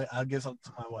wins, I'll give something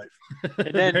to my wife.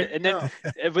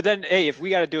 But then, hey, if we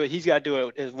got to do it, he's got to do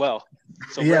it as well.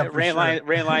 So yeah, Rand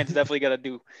Lion's definitely got to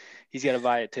do. He's got to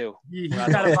buy it too. He's got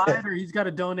to buy it, or he's got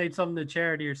to donate something to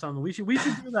charity or something. We should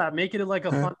do that. Make it like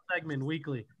a fun segment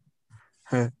weekly.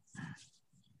 All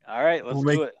right, let's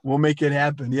do it. We'll make it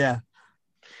happen. Yeah.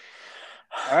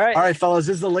 All right, fellas.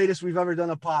 This is the latest we've ever done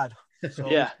a pod. So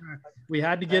yeah, we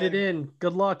had to get it in.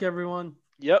 Good luck, everyone.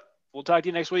 Yep. We'll talk to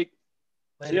you next week.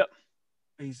 Later. Yep.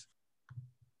 Peace.